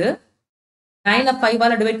 இருக்கு, 9ல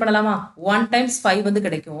 5ஆல டிவைட் பண்ணலாமா? 1 times 5 வந்து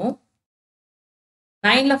கிடைக்கும்.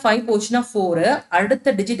 9ல 5 போச்சுன்னா 4, அடுத்த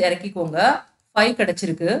டிஜிட் இறக்கிக்கோங்க, 5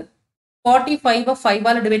 கிடைச்சிருக்கு. 45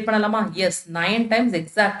 5ஆல டிவைட் பண்ணலாமா? எஸ், 9 times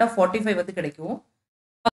எக்ஸாக்டா 45 வந்து கிடைக்கும்.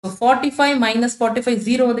 45 minus 45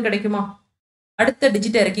 0 வந்து கிடைக்குமா? அடுத்த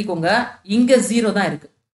டிஜிட் இறக்கிக்கோங்க, இங்க 0 தான் இருக்கு.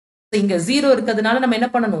 இங்க 0 இருக்கிறதுனால நம்ம என்ன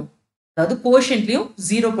பண்ணணும்? அதாவது கோஷன்ட்லயும்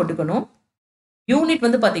 0 போட்டுக்கணும். யூனிட்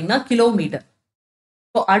வந்து பாத்தீங்கன்னா கிலோமீட்டர்.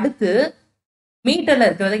 அடுத்து மீட்டர்ல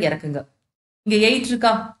இருக்கிறத இறக்குங்க. இங்க 8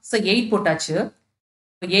 இருக்கா? ஸோ 8 போட்டாச்சு.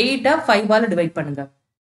 8 5ஆல டிவைட் பண்ணுங்க.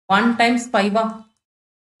 1 times 5.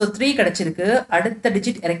 ஸோ 3 கிடைச்சிருக்கு. அடுத்த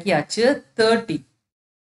டிஜிட் இறக்கியாச்சு, 30.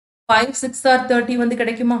 5 6 are 30 வந்து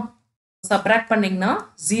கிடைக்குமா? சப்ராக்ட் பண்ணீங்கன்னா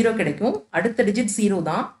 0 கிடைக்கும். அடுத்த டிஜிட் 0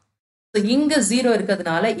 தான். ஸோ இங்க 0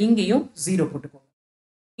 இருக்கிறதுனால இங்கேயும் 0 போட்டுக்கோங்க.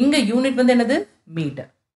 இங்க யூனிட் வந்து என்னது? மீட்டர்.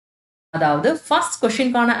 அதாவது ஃபர்ஸ்ட்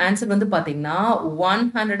கொஸ்டின்கான ஆன்சர் வந்து பாத்தீங்கன்னா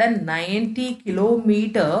 190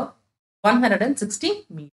 கிலோமீட்டர் 160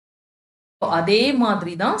 மீட்டர். அதே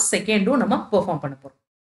மாதிரி தான் செகண்டும் நம்ம பெர்ஃபார்ம் பண்ண போறோம்.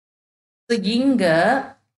 இங்க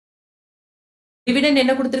டிவிடெண்ட்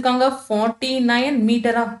என்ன கொடுத்திருக்காங்க 49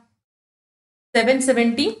 மீட்டரா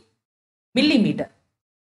 770 மில்லிமீட்டர்.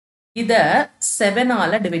 இத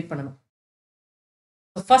 7ஆல டிவைட் பண்ணணும்.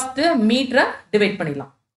 ஃபர்ஸ்ட் மீட்டரை டிவைட்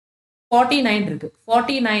பண்ணிடலாம். 49 இருக்கு.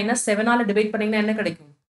 49 7ஆல டிவைட் பண்ணீங்கன்னா என்ன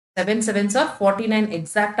கிடைக்கும்? 7 7s are 49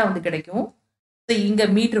 எக்ஸாக்டா வந்து கிடைக்கும். இங்க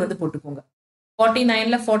மீட்டர் வந்து போட்டுக்கோங்க.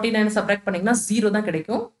 49ல 49 சப்ராக்ட் பண்ணீங்கன்னா 0 தான்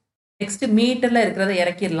கிடைக்கும். நெக்ஸ்ட் மீட்டர்ல இருக்கிறத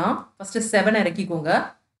இறக்கிடலாம். ஃபர்ஸ்ட் 7 இறக்கிக்கோங்க.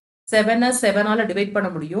 7 7ஆல டிவைட் பண்ண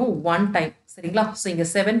முடியும் 1 டைம். சரிங்களா? இங்க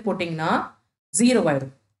 7 போட்டீங்கன்னா 0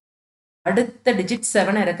 ஆயிடும். அடுத்த டிஜிட்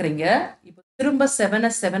 7 இறக்குறீங்க. இப்போ திரும்ப 7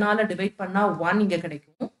 7ஆல டிவைட் பண்ணா 1 இங்க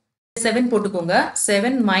கிடைக்கும். 7 போட்டுக்கோங்க.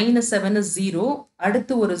 7 minus 7 is 0.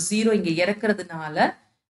 அடுத்து ஒரு 0 இங்க இறக்குறதுனால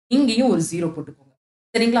இங்கேயும் ஒரு 0 போட்டுக்கோங்க.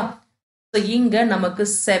 சரிங்களா? இங்க நமக்கு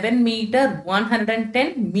 7 மீட்டர் 110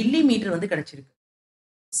 மில்லிமீட்டர் வந்து கிடைச்சிருக்கு.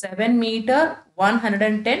 7 மீட்டர்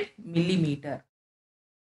 110 மில்லிமீட்டர்.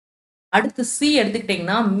 அடுத்து சி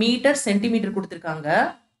எடுத்துக்கிட்டீங்கன்னா மீட்டர் சென்டிமீட்டர் கொடுத்திருக்காங்க.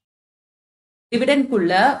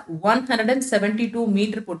 டிவிடெண்ட்குள்ள 172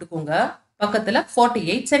 மீட்டர் போட்டுக்கோங்க. பக்கத்துல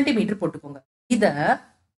 48 சென்டிமீட்டர் போட்டுக்கோங்க. இத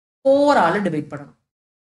 4ஆல டிவைட் பண்ணணும்.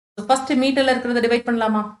 ஃபர்ஸ்ட் மீட்டர்ல இருக்கிறத டிவைட்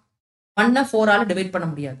பண்ணலாமா? 1 4ஆல டிவைட் பண்ண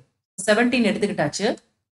முடியாது. 17 எடுத்துக்கிட்டாச்சு.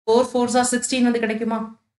 4 4s are 16 வந்து கிடைக்குமா?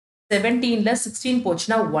 17ல 16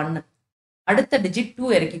 போச்சுன்னா 1. அடுத்த டிஜிட் 2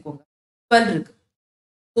 இறக்கிக்கோங்க. 12 இருக்கு.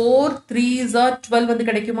 4 3s are 12 வந்து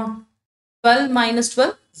கிடைக்குமா? 12 minus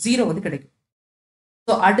 12 0 வந்து கிடைக்கும்.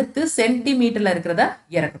 அடுத்து சென்டிமீட்டர்ல இருக்கிறத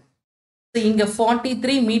இறக்கணும். இங்க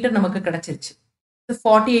 43 மீட்டர் நமக்கு கிடைச்சிருச்சு.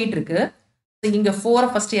 48 இருக்கு. இங்க 4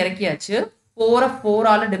 ஃபர்ஸ்ட் இறக்கியாச்சு. 4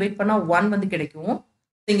 4ஆல டிவைட் பண்ணா 1 வந்து கிடைக்கும்.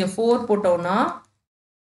 இங்க 4 போட்டோம்னா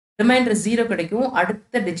ரிமைண்டர் 0 கிடைக்கும்.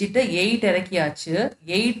 அடுத்த டிஜிட் 8 இறக்கியாச்சு.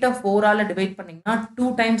 8 4ஆல டிவைட் பண்ணீங்கன்னா 2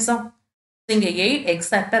 டைம்ஸா. இங்க 8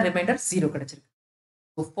 எக்ஸாக்ட்டா ரிமைண்டர் 0 கிடைச்சிருக்கு.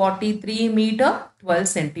 43 மீட்டர் 12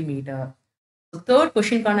 சென்டிமீட்டர். தேர்ட்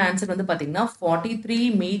கொஸ்டின்கான ஆன்சர் வந்து பாத்தீங்கன்னா 43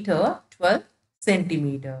 மீட்டர் 12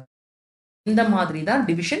 சென்டிமீட்டர். இந்த மாதிரி தான்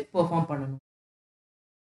டிவிஷன் பெர்ஃபார்ம் பண்ணணும்.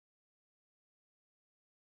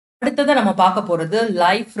 அடுத்தது நம்ம பார்க்க போறது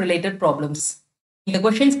லைஃப் ரிலேட்டட் ப்ராப்ளம்ஸ். இந்த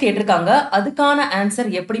கொஸ்டின்ஸ் கேட்டிருக்காங்க. அதுக்கான ஆன்சர்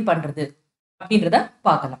எப்படி பண்றது அப்படின்றத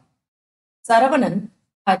பார்க்கலாம். Saravanan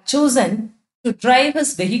had chosen to drive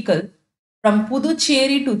his vehicle from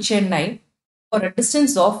Puducherry to Chennai for a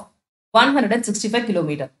distance of 165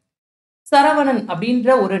 km. Saravanan அப்படின்ற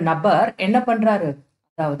ஒரு நபர் என்ன பண்றாரு?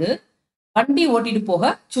 அதாவது வண்டி ஓட்டிட்டு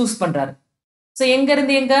போக சூஸ் பண்றாரு. எங்க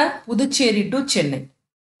இருந்து எங்க? புதுச்சேரி டு சென்னை.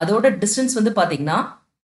 அதோட டிஸ்டன்ஸ் வந்து பாத்தீங்கன்னா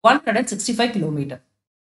 165 kilometre.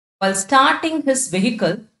 While starting his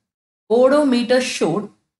vehicle, odometer showed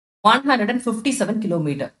 157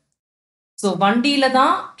 kilometre. வண்டியில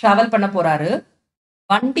தான் டிராவல் பண்ண போறாரு.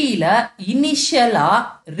 வண்டியில இனிஷியலா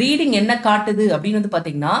ரீடிங் என்ன காட்டுது அப்படின்னு வந்து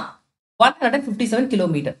பாத்தீங்கன்னா 157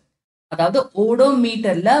 கிலோமீட்டர். அதாவது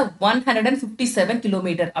ஓடோமீட்டர்ல 157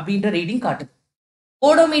 கிலோமீட்டர் அப்படின்ற ரீடிங் காட்டுது.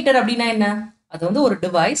 ஓடோமீட்டர் அப்படின்னா என்ன? அது வந்து ஒரு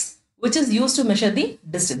device which is used to measure the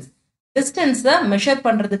distance. டிஸ்டன்ஸை measure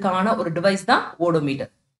பண்றதுக்கான ஒரு டிவைஸ் தான் ஓடோமீட்டர்.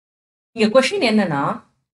 இங்க கொஸ்டின் என்னன்னா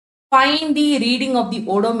find the reading of the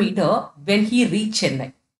odometer when he reached Chennai.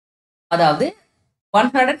 அதாவது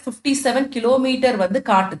 157 கிலோமீட்டர் வந்து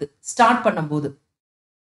காட்டுது ஸ்டார்ட் பண்ணும்போது.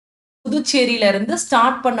 புதுச்சேரியில இருந்து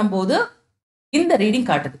ஸ்டார்ட் பண்ணும்போது இந்த ரீடிங்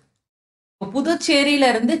காட்டுது. புதுச்சேரியில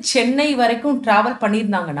இருந்து சென்னை வரைக்கும் டிராவல்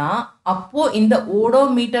பண்ணியிருந்தாங்கன்னா அப்போ இந்த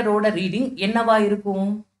ஓடோமீட்டரோட ரீடிங் என்னவா இருக்கும்?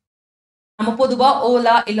 நம்ம பொதுவா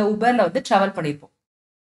ஓலா இல்ல உபர்ல வந்து டிராவல் பண்ணிருப்போம்.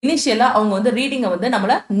 இனிஷியலா அவங்க வந்து ரீடிங்கை வந்து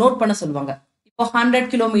நம்மள நோட் பண்ண சொல்லுவாங்க. இப்போ 100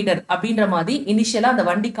 கிலோமீட்டர் அப்படின்ற மாதிரி இனிஷியலா அந்த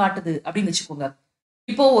வண்டி காட்டுது அப்படின்னு வச்சுக்கோங்க.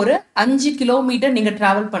 இப்போ ஒரு 5 கிலோமீட்டர் நீங்க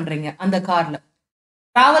டிராவல் பண்றீங்க அந்த கார்ல.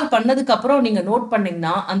 டிராவல் பண்ணதுக்கு அப்புறம் நீங்க நோட்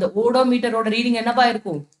பண்ணீங்கன்னா அந்த ஓடோமீட்டரோட ரீடிங் என்னவா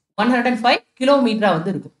இருக்கும்? 105 கிலோமீட்டரா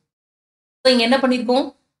வந்து இருக்கும். இங்க என்ன பண்ணிருக்கோம்?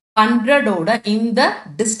 100ஓட இந்த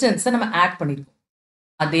டிஸ்டன்ஸை நம்ம ஆட் பண்ணிருக்கோம்.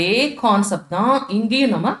 அதே கான்செப்ட் தான்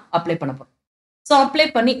இங்கேயும் நம்ம அப்ளை பண்ண போறோம். அப்ளை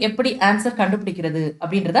பண்ணி எப்படி ஆன்சர் கண்டுபிடிக்கிறது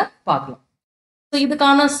அப்படின்றத பார்க்கலாம்.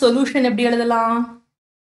 இதுக்கான சொல்யூஷன் எப்படி எழுதலாம்?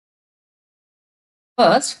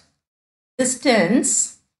 First distance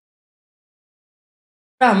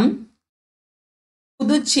from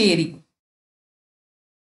Puducherry.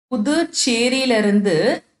 புதுச்சேரியிலிருந்து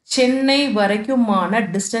Chennai வரைக்குமான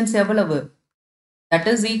distance எவ்வளவு? That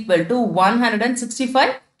is equal to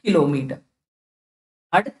 165 kilometre.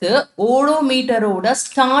 அடுத்து ஓடோமீட்டரோட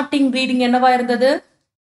ஸ்டார்டிங் ரீடிங் என்னவா இருந்தது?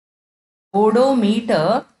 ஓடோமீட்டர்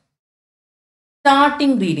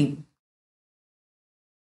ஸ்டார்டிங் ரீடிங்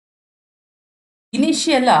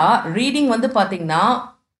இனிஷியலா ரீடிங் வந்து பாத்தீங்கன்னா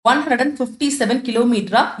 157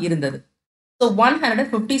 கிலோமீட்டரா இருந்தது. So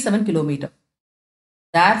 157 kilometre.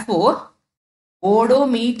 Therefore,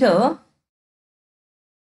 odometer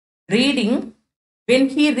reading when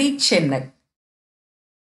he reached Chennai.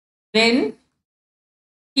 When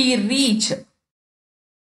he reached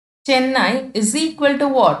Chennai is equal to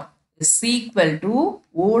what? Is equal to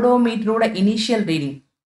odometer initial reading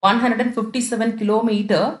 157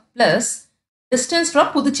 kilometer plus distance from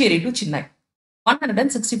Puducherry to Chennai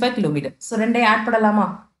 165 kilometer. So ரெண்டே add பண்ணலாமா?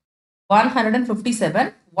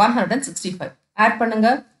 157 165 add பண்ணுங்க.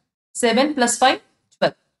 7 plus 5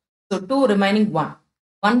 12. So 2 remaining 1.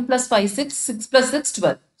 1 plus 5 6, 6 plus 6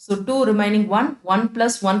 12. So 2 remaining 1, 1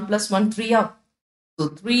 plus 1 plus 1 3 up. So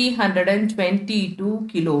 322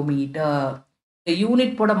 kilometer. The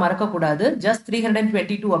unit போட மறக்க கூடாது. Just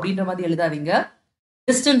 322 அப்படின்ற மாதிரி எழுதாதீங்க.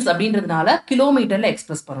 Distance அப்படின்றதுனால கிலோமீட்டர்ல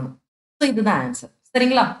எக்ஸ்பிரஸ் பண்ணணும். So இதுதான் ஆன்சர்.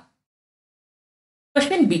 சரிங்களா?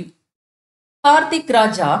 Question B. Karthik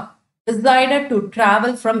Raja decided to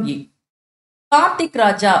travel from A. Karthik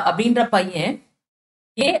ராஜா அப்படின்ற பையன்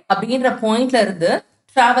ஏ அப்படின்ற பாயிண்ட்ல இருந்து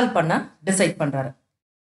டிராவல் பண்ண டிசைட் பண்றாரு.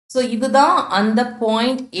 ஸோ இதுதான் அந்த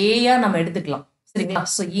பாயிண்ட் ஏயா நம்ம எடுத்துக்கலாம். சரிங்களா?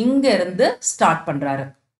 ஸோ இங்க இருந்து ஸ்டார்ட் பண்றாரு.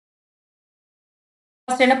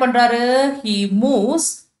 ஃபர்ஸ்ட் என்ன பண்றாரு? He moves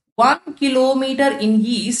 1 kilometer in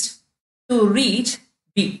east to reach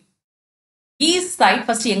B. East side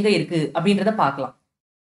first எங்க இருக்கு அப்படின்றத பார்க்கலாம்.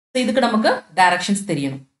 ஸோ இதுக்கு நமக்கு டைரக்ஷன்ஸ்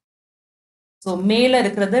தெரியணும். ஸோ மேல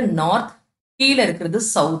இருக்கிறது நார்த், கீழே இருக்கிறது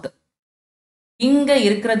சவுத், இங்க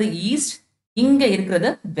இருக்கிறது ஈஸ்ட், இங்க இருக்கிறது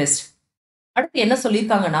வெஸ்ட். அடுத்து என்ன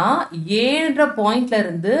சொல்லியிருக்காங்கன்னா ஏன்ற பாயிண்ட்ல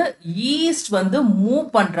இருந்து ஈஸ்ட் வந்து மூவ்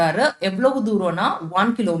பண்றாரு. எவ்வளவு தூரம்னா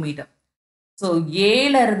 1 கிலோமீட்டர். ஸோ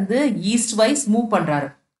ஏல இருந்து ஈஸ்ட் வைஸ் மூவ் பண்றாரு.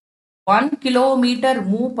 1 கிலோமீட்டர்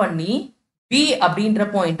மூவ் பண்ணி பி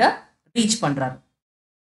அப்படின்ற பாயிண்ட ரீச் பண்றாரு.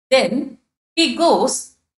 தென் he goes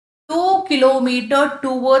 2 kilometer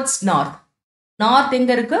towards north. North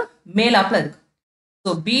எங்க இருக்கு? மேலாப்ல இருக்கு.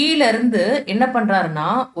 ஸோ பில இருந்து என்ன பண்றாருன்னா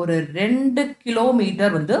ஒரு 2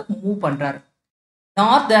 கிலோமீட்டர் வந்து மூவ் பண்றாரு.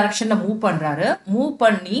 நார்த் டைரக்ஷன்ல மூவ் பண்றாரு. மூவ்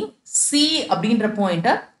பண்ணி சி அப்படின்ற பாயிண்ட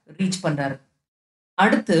ரீச் பண்றாரு.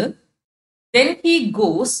 அடுத்து தென் he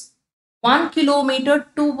goes 1 kilometer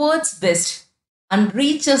towards west and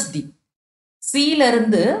reaches D. சில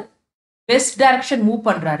இருந்து வெஸ்ட் டைரக்ஷன் மூவ்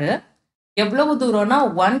பண்றாரு. எவ்வளவு தூரம்னா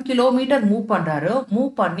 1 கிலோமீட்டர் மூவ் பண்றாரு.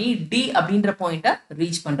 மூவ் பண்ணி டி அப்படின்ற பாயிண்ட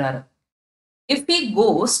ரீச் பண்றாரு. If he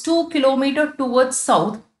goes 2 kilometer towards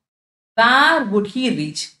south, where would he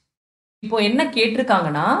reach? இப்போ என்ன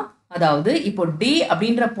கேட்டிருக்காங்கன்னா அதாவது இப்போ டி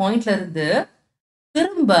அப்படின்ற பாயிண்ட்ல இருந்து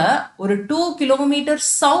திரும்ப ஒரு 2 கிலோமீட்டர்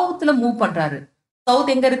சவுத்ல மூவ் பண்றாரு.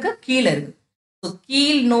 சவுத் எங்க இருக்கு? கீழே இருக்கு. ஸோ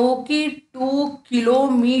கீழ் நோக்கி 2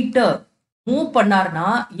 கிலோமீட்டர் மூவ் பண்ணாருன்னா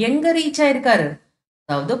எங்க ரீச் ஆயிருக்காரு?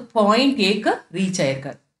 அதாவது பாயிண்ட் ஏக்கு ரீச்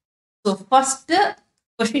ஆயிருக்காரு. ஸோ ஃபர்ஸ்ட்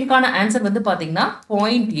கொஸ்டின்கான ஆன்சர் வந்து பாத்தீங்கன்னா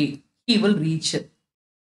point A. He will reach it.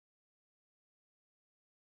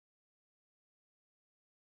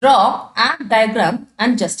 Draw and diagram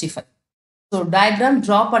and justify. So diagram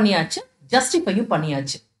draw பண்ணியாச்சு, justify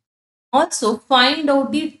பண்ணியாச்சு. Also find out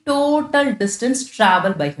the total distance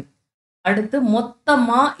travel by him. அடுத்து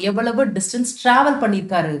மொத்தமா எவ்வளவு டிஸ்டன்ஸ் டிராவல்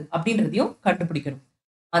பண்ணியிருக்காரு அப்படின்றதையும் கண்டுபிடிக்கணும்.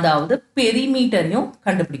 அதாவது பெரிமீட்டரையும்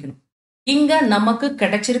கண்டுபிடிக்கணும். இங்க நமக்கு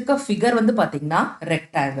கிடைச்சிருக்க ஃபிகர் வந்து பாத்தீங்கன்னா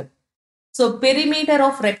rectangle. So perimeter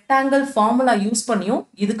of rectangle formula use பண்ணியும்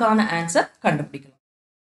இதுக்கான ஆன்சர் கண்டுபிடிக்கலாம்.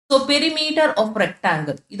 ஸோ பெரிமீட்டர் ஆஃப்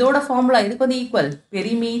ரெக்டாங்கிள் இதோட ஃபார்முலா இதுக்கு வந்து equal.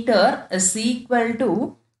 Perimeter is equal to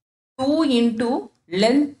 2 into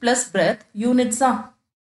length plus breadth யூனிட்ஸா.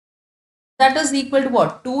 That is equal to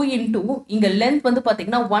what? 2 into இங்க லென்த் வந்து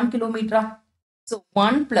பாத்தீங்கன்னா 1 கிலோமீட்டரா. ஸோ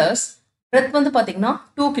 1 பிளஸ் பிரெத் வந்து பாத்தீங்கன்னா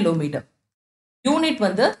 2 கிலோமீட்டர். யூனிட்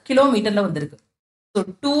வந்து கிலோமீட்டர்ல வந்திருக்கு. So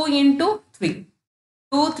 2 into 3.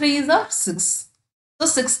 2 3s are 6. So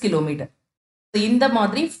 6 kilometer. So இந்த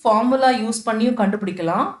மாதிரி ஃபார்முலா யூஸ் பண்ணியும்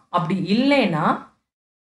கண்டுபிடிக்கலாம். அப்படி இல்லைன்னா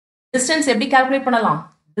டிஸ்டன்ஸ் எப்படி கால்குலேட் பண்ணலாம்?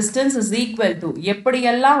 டிஸ்டன்ஸ் இஸ் ஈக்குவல் டு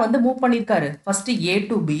எப்படியெல்லாம் வந்து மூவ் பண்ணியிருக்காரு. ஃபர்ஸ்ட் ஏ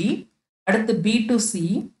டு பி, அடுத்து பி டு சி,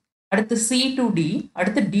 அடுத்து சி டு டி,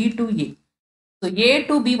 அடுத்து D to A. So A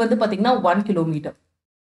to be வந்து பார்த்தீங்கன்னா 1 kilometre,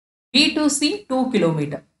 B to C 2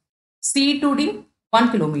 kilometre, C to D 1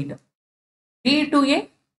 kilometre, D to A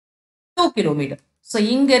 2 kilometre. So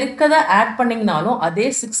இங்க இருக்கிறத add பண்ணீங்கனாலும் அதே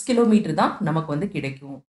 6 kilometre தான் நமக்கு வந்து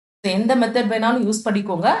கிடைக்கும். ஸோ எந்த மெத்தட் வேணாலும் யூஸ்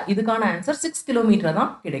பண்ணிக்கோங்க. இதுக்கான ஆன்சர் 6 கிலோமீட்டர்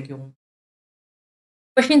தான் கிடைக்கும்.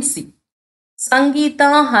 Question C. Sangeeta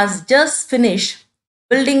has just finished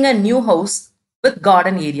building a new house with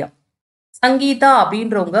garden area. Sangeetha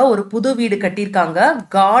அப்படின்றவங்க ஒரு புது வீடு கட்டியிருக்காங்க,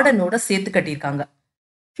 கார்டனோட சேர்த்து கட்டியிருக்காங்க.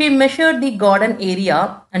 She measured the garden area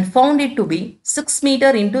and found it to be 6 meter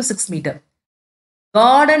into 6 meter.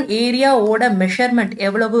 Garden area ஓட மெஷர்மெண்ட்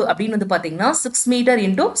எவ்வளவு அப்படின்னு வந்து பாத்தீங்கன்னா 6 மீட்டர்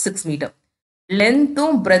இன்டூ 6 மீட்டர்.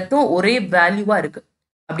 லென்த்தும் பிரெத்தும் ஒரே வேல்யூவா இருக்கு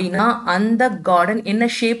அப்படின்னா அந்த கார்டன் என்ன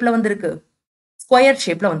ஷேப்ல வந்திருக்கு? ஸ்கொயர்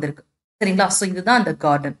ஷேப்ல வந்திருக்கு. சரிங்களா? ஸோ இதுதான் அந்த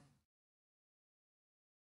கார்டன்.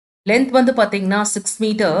 லென்த் வந்து பாத்தீங்கன்னா 6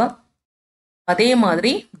 மீட்டர், அதே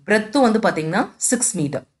மாதிரி பிரெத்தும் வந்து பாத்தீங்கன்னா 6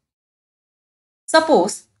 metre.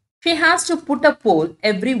 Suppose she has to put a pole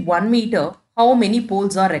every 1 meter, how many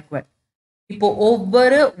poles are required? இப்போ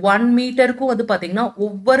ஒவ்வொரு 1 மீட்டருக்கும் வந்து பாத்தீங்கன்னா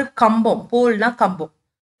ஒவ்வொரு கம்பம், போல்னா கம்பம்,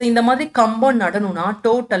 இந்த மாதிரி கம்பம் நடணும்னா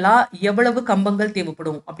டோட்டலா எவ்வளவு கம்பங்கள்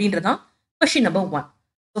தேவைப்படும் அப்படின்றதான் கொஸ்டின் நம்பர் 1.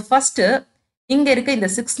 ஸோ ஃபர்ஸ்ட் இங்க இருக்க இந்த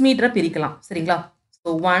 6 மீட்டரை பிரிக்கலாம். சரிங்களா? ஸோ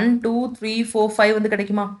 1 2 3 4 5 வந்து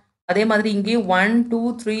கிடைக்குமா? அதே மாதிரி இங்கே 1 2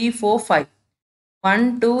 3 4 5 1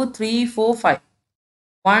 2 3 4 5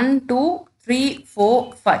 1 2 3 4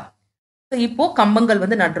 5. ஸோ இப்போ கம்பங்கள்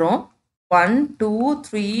வந்து நடுறோம். 1 2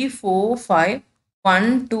 3 4 5 1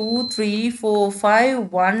 2 3 4 5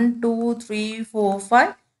 1 2 3 4 5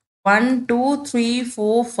 1 2 3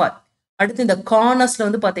 4 5. அடுத்து இந்த கார்னர்ஸ்ல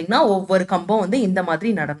வந்து பாத்தீங்கன்னா ஒவ்வொரு கம்பம் வந்து இந்த மாதிரி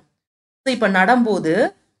நடணும். ஸோ இப்போ நடும்போது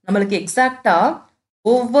நம்மளுக்கு எக்ஸாக்டா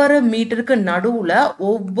ஒவ்வொரு மீட்டருக்கு நடுவுல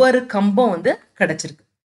ஒவ்வொரு கம்பம் வந்து கிடைச்சிருக்கு.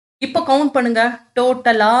 இப்போ கவுண்ட் பண்ணுங்க,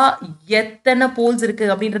 டோட்டலா எத்தனை போல்ஸ் இருக்கு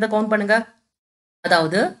அப்படின்றத கவுண்ட் பண்ணுங்க.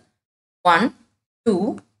 அதாவது 1 2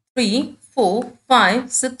 3 4 5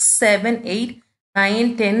 6 7 8 9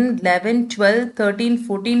 10 11 12 13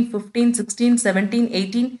 14 15 16 17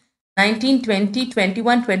 18 19 20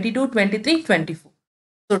 21 22 23 24.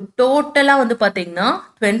 ஸோ டோட்டலா வந்து பாத்தீங்கன்னா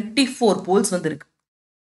 24 போல்ஸ் வந்து இருக்கு.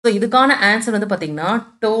 ஸோ இதுக்கான ஆன்சர் வந்து பாத்தீங்கன்னா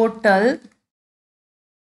total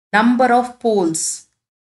number of poles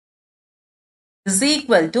is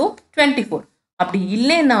equal to 24. அப்படி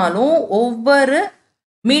இல்லைனாலும் ஒவ்வொரு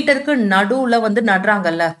மீட்டருக்கு நடுவுல வந்து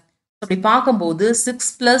நடுறாங்கல்ல, அப்படி பார்க்கும்போது 6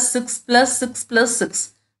 பிளஸ் 6 பிளஸ் 6 பிளஸ் 6,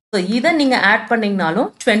 ஸோ இதை நீங்க ஆட் பண்ணீங்கனாலும்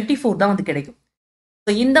 24 தான் வந்து கிடைக்கும். ஸோ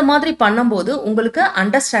இந்த மாதிரி பண்ணும்போது உங்களுக்கு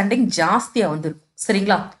அண்டர்ஸ்டாண்டிங் ஜாஸ்தியா வந்துருக்கும்.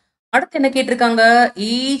 சரிங்களா? அடுத்து என்ன கேட்டிருக்காங்க?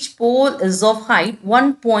 Each pole is of height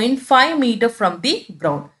 1.5 metre from the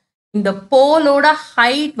ground. இந்த போலோட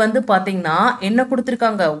ஹைட் வந்து பாத்தீங்கன்னா என்ன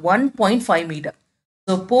கொடுத்திருக்காங்க? 1.5 metre.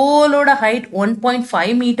 So போலோட height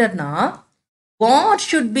 1.5 மீட்டர்னா what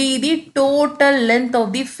should be the total length of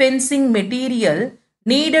the fencing material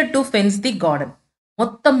needed to fence the garden?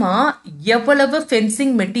 மொத்தமா எவ்வளவு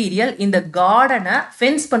ஃபென்சிங் மெட்டீரியல் இந்த கார்டனை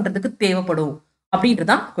ஃபென்ஸ் பண்றதுக்கு தேவைப்படும்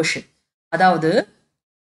அப்படின்றதான் கொஸ்டின். அதாவது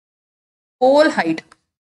போல் ஹைட்,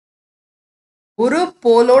 ஒரு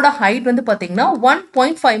போலோட ஹைட் வந்து பாத்தீங்கன்னா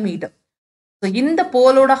 1.5 மீட்டர். ஸோ இந்த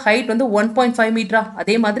போலோட ஹைட் வந்து 1.5 மீட்டரா?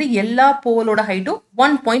 அதே மாதிரி எல்லா போலோட ஹைட்டும்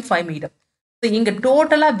 1.5 மீட்டர். ஸோ இங்க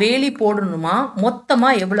டோட்டலா வேலி போடணுமா மொத்தமா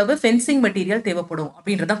எவ்வளவு ஃபென்சிங் மெட்டீரியல் தேவைப்படும்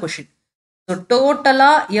அப்படின்றதான் கொஸ்டின். ஸோ டோட்டலா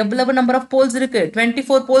எவ்வளவு நம்பர் ஆஃப் போல்ஸ் இருக்கு?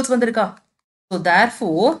 24 போல்ஸ் வந்திருக்கா? So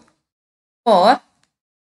therefore for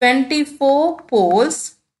 24 poles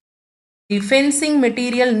the fencing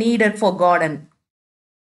material needed for garden,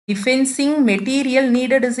 the fencing material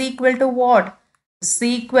needed is equal to what? Is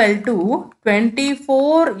equal to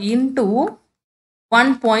 24 into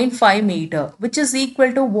 1.5 meter, which is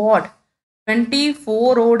equal to what?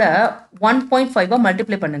 24 ஓட 1.5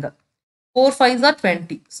 multiply பண்ணுங்க. 4 5s are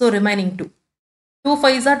 20, so remaining 2. 2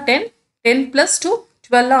 5s are 10, 10 plus 2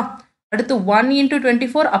 12. அடுத்து 1 into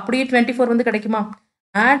 24 அப்படியே 24 வந்து கிடைக்குமா?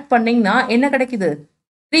 Add பண்ணீங்கன்னா என்ன கிடைக்குது?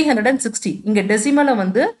 360. இங்க டெசிமலை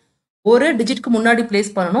வந்து ஒரு டிஜிட்க்கு முன்னாடி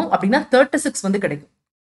பிளேஸ் பண்ணணும் அப்படின்னா 36 வந்து கிடைக்கும்.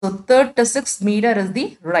 So 36 metre is the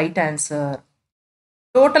right answer.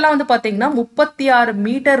 டோட்டலா வந்து பாத்தீங்கன்னா 36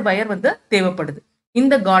 மீட்டர் வயர் வந்து தேவைப்படுது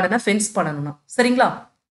இந்த கார்டனை ஃபென்ஸ் பண்ணணும்னா. சரிங்களா?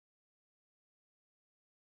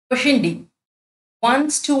 Question D. One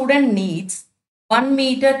student needs 1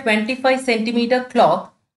 meter 25 centimeter cloth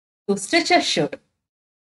to stitch a shirt.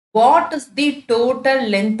 What is the total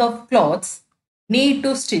length of cloths need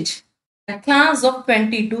to stitch a class of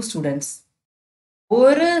 22 students?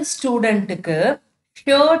 ஒரு ஸ்டூடெண்ட்டுக்கு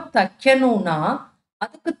ஷர்ட் தைக்கணும்னா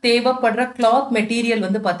அதுக்கு தேவைப்படுற கிளாத் மெட்டீரியல்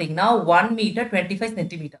வந்து பாத்தீங்கன்னா 1 மீட்டர் 25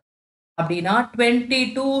 சென்டிமீட்டர். அப்படின்னா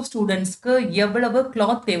 22 ஸ்டூடெண்ட்ஸ்க்கு எவ்வளவு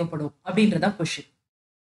cloth தேவைப்படும் அப்படின்றதான் கொஸ்டின்.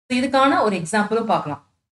 இதுக்கான ஒரு எக்ஸாம்பிளும் பார்க்கலாம்.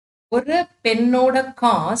 ஒரு பெண்ணோட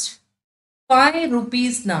காஸ்ட் 5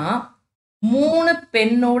 rupeesனா 3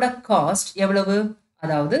 பெண்ணோட காஸ்ட் எவ்வளவு?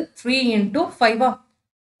 அதாவது 3 into 5.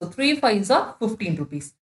 3 5s are 15 rupees.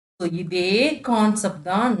 So இதே கான்செப்ட்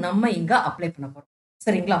தான் நம்ம இங்க அப்ளை பண்ண போறோம்.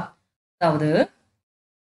 சரிங்களா? அதாவது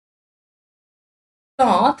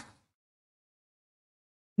cloth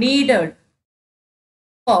needed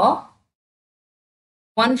for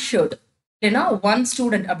one shirt இல்லைன்னா 1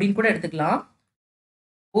 ஸ்டூடெண்ட் அப்படின்னு கூட எடுத்துக்கலாம்.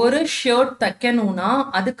 ஒரு ஷர்ட் தைக்கணும்னா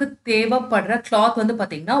அதுக்கு தேவைப்படுற கிளாத் வந்து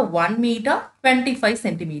பாத்தீங்கன்னா 1 metre 25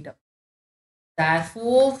 centimetre.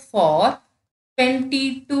 Therefore, for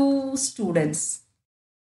 22 students,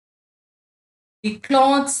 the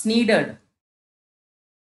clothes needed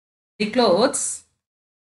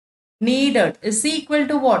is equal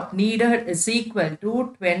to what? Needed is equal to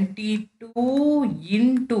 22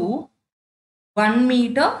 into 1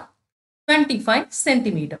 meter 25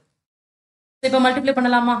 centimeter. இப்போ மல்டிப்ளை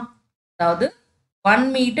பண்ணலாமா? அதாவது 1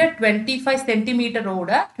 மீட்டர் 25 சென்டிமீட்டரோட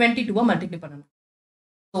 22 மல்டிப்ளை பண்ணணும்.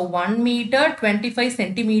 So 1 metre 25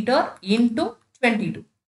 centimetre into 22.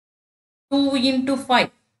 2 into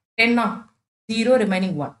 5 10 0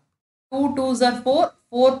 remaining 1. 2 2s are 4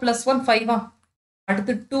 4 plus 1 5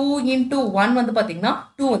 அடுத்து 2 into 1 வந்து பாத்தீங்கன்னா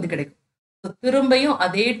 2 வந்து கிடைக்கும். So திரும்பியும்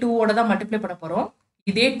அதே 2 ஓட தான் மல்டிப்ளை பண்ண போறோம்.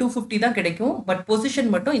 இதே 250 தான் கிடைக்கும். பட் பொசிஷன்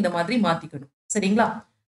மட்டும் இந்த மாதிரி மாத்திக்கணும். சரிங்களா?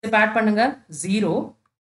 இப்போ ஆட் பண்ணுங்க. 0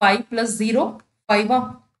 5 plus 0 5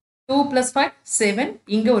 2 plus 5 7.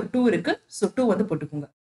 இங்க ஒரு 2 இருக்கு. ஸோ 2 வந்து போட்டுக்கோங்க.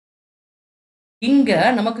 இங்க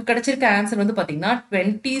நமக்கு கிடைச்சிருக்க ஆன்சர் வந்து பாத்தீங்கன்னா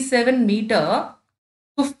 27 மீட்டர்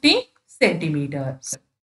 50 சென்டிமீட்டர்.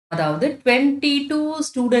 அதாவது 22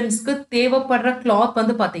 ஸ்டூடெண்ட்ஸ்க்கு தேவைப்படுற கிளாத்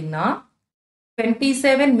வந்து பாத்தீங்கன்னா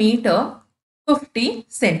 27 மீட்டர் 50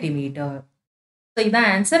 சென்டிமீட்டர். ஸோ இதான்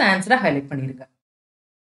ஆன்சரை ஹைலைட் பண்ணிருக்கேன்.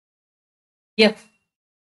 F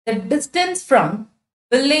The distance from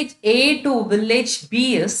village A to village B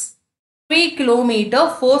is 3 km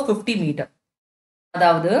 450 meter.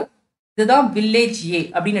 அதாவது இதுதான் village A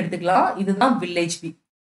அப்படின்னு எடுத்துக்கலாம். இதுதான் village B.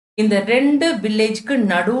 இந்த ரெண்டு வில்லேஜ்க்கு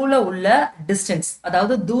நடுவுல உள்ள டிஸ்டன்ஸ்,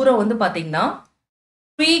 அதாவது தூரம் வந்து பாத்தீங்கன்னா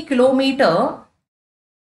 3 km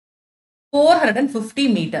 450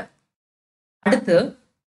 meter. அடுத்து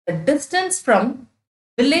the distance from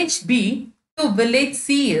village B to village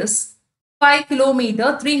C is 5 km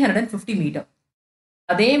 350 meter.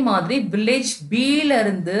 அதே மாதிரி வில்லேஜ் பில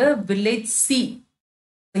இருந்து வில்லேஜ் சி,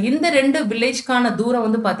 இந்த ரெண்டு வில்லேஜ்க்கான தூரம்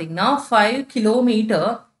வந்து பாத்தீங்கன்னா 5 km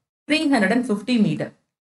 350 மீட்டர்.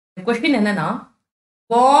 கொஸ்டின் என்னன்னா,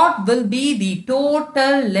 what will be the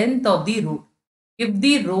total length of the road if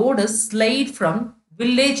the road is laid from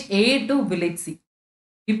village A to village C?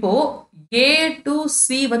 இப்போ A to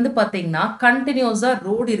C வந்து பாத்தீங்கன்னா கண்டினியூஸா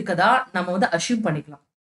ரோடு இருக்கதா நம்ம வந்து அஷ்யூம் பண்ணிக்கலாம்.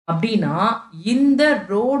 அப்படின்னா இந்த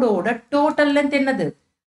ரோடோட டோட்டல் லென்த் என்னது?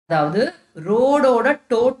 அதாவது ரோடோட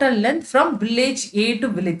total length from village A to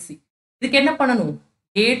village C. இதுக்கு என்ன பண்ணணும்?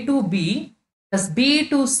 A to be plus B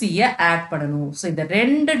to சியை add பண்ணணும். ஸோ இந்த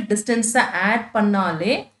ரெண்டு டிஸ்டன்ஸை ஆட்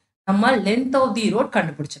பண்ணாலே நம்ம லென்த் ஆஃப் தி ரோட்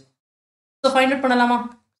கண்டுபிடிச்சிடலாம். ஸோ ஃபைண்ட் அவுட் பண்ணலாமா?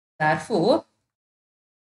 Therefore,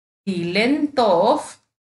 the length of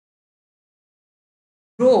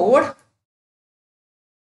road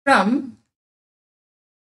from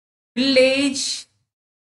village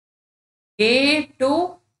A to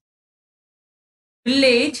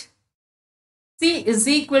village C is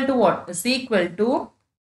equal to what? Is equal to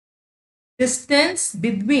distance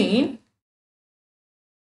between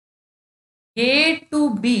A to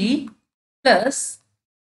B plus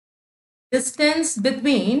distance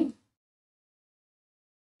between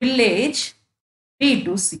village B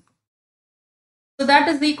to C. So that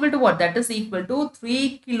is equal to what? That is equal to 3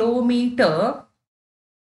 kilometer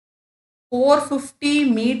 450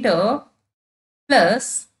 meter plus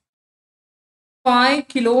 5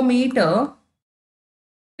 kilometer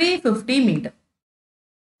 350 meter.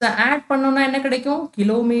 So add பண்ணோம்னா என்ன கிடைக்கும்?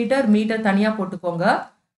 Kilometre metre தனியா போட்டுக்கோங்க.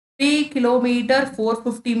 3 kilometre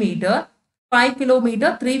 450 metre 5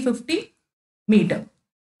 kilometre 350 metre.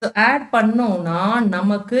 So add பண்ணோம்னா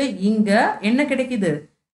நமக்கு இங்க என்ன கிடைக்குது?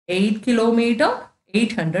 8 kilometre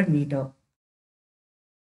 800 metre.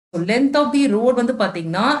 So length of the road வந்து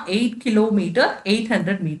பாத்தீங்கன்னா 8 kilometer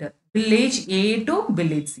 800 meter. Village A to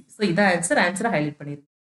village C. So இதான் ஆன்சரை ஹைலைட் பண்ணிருக்கு.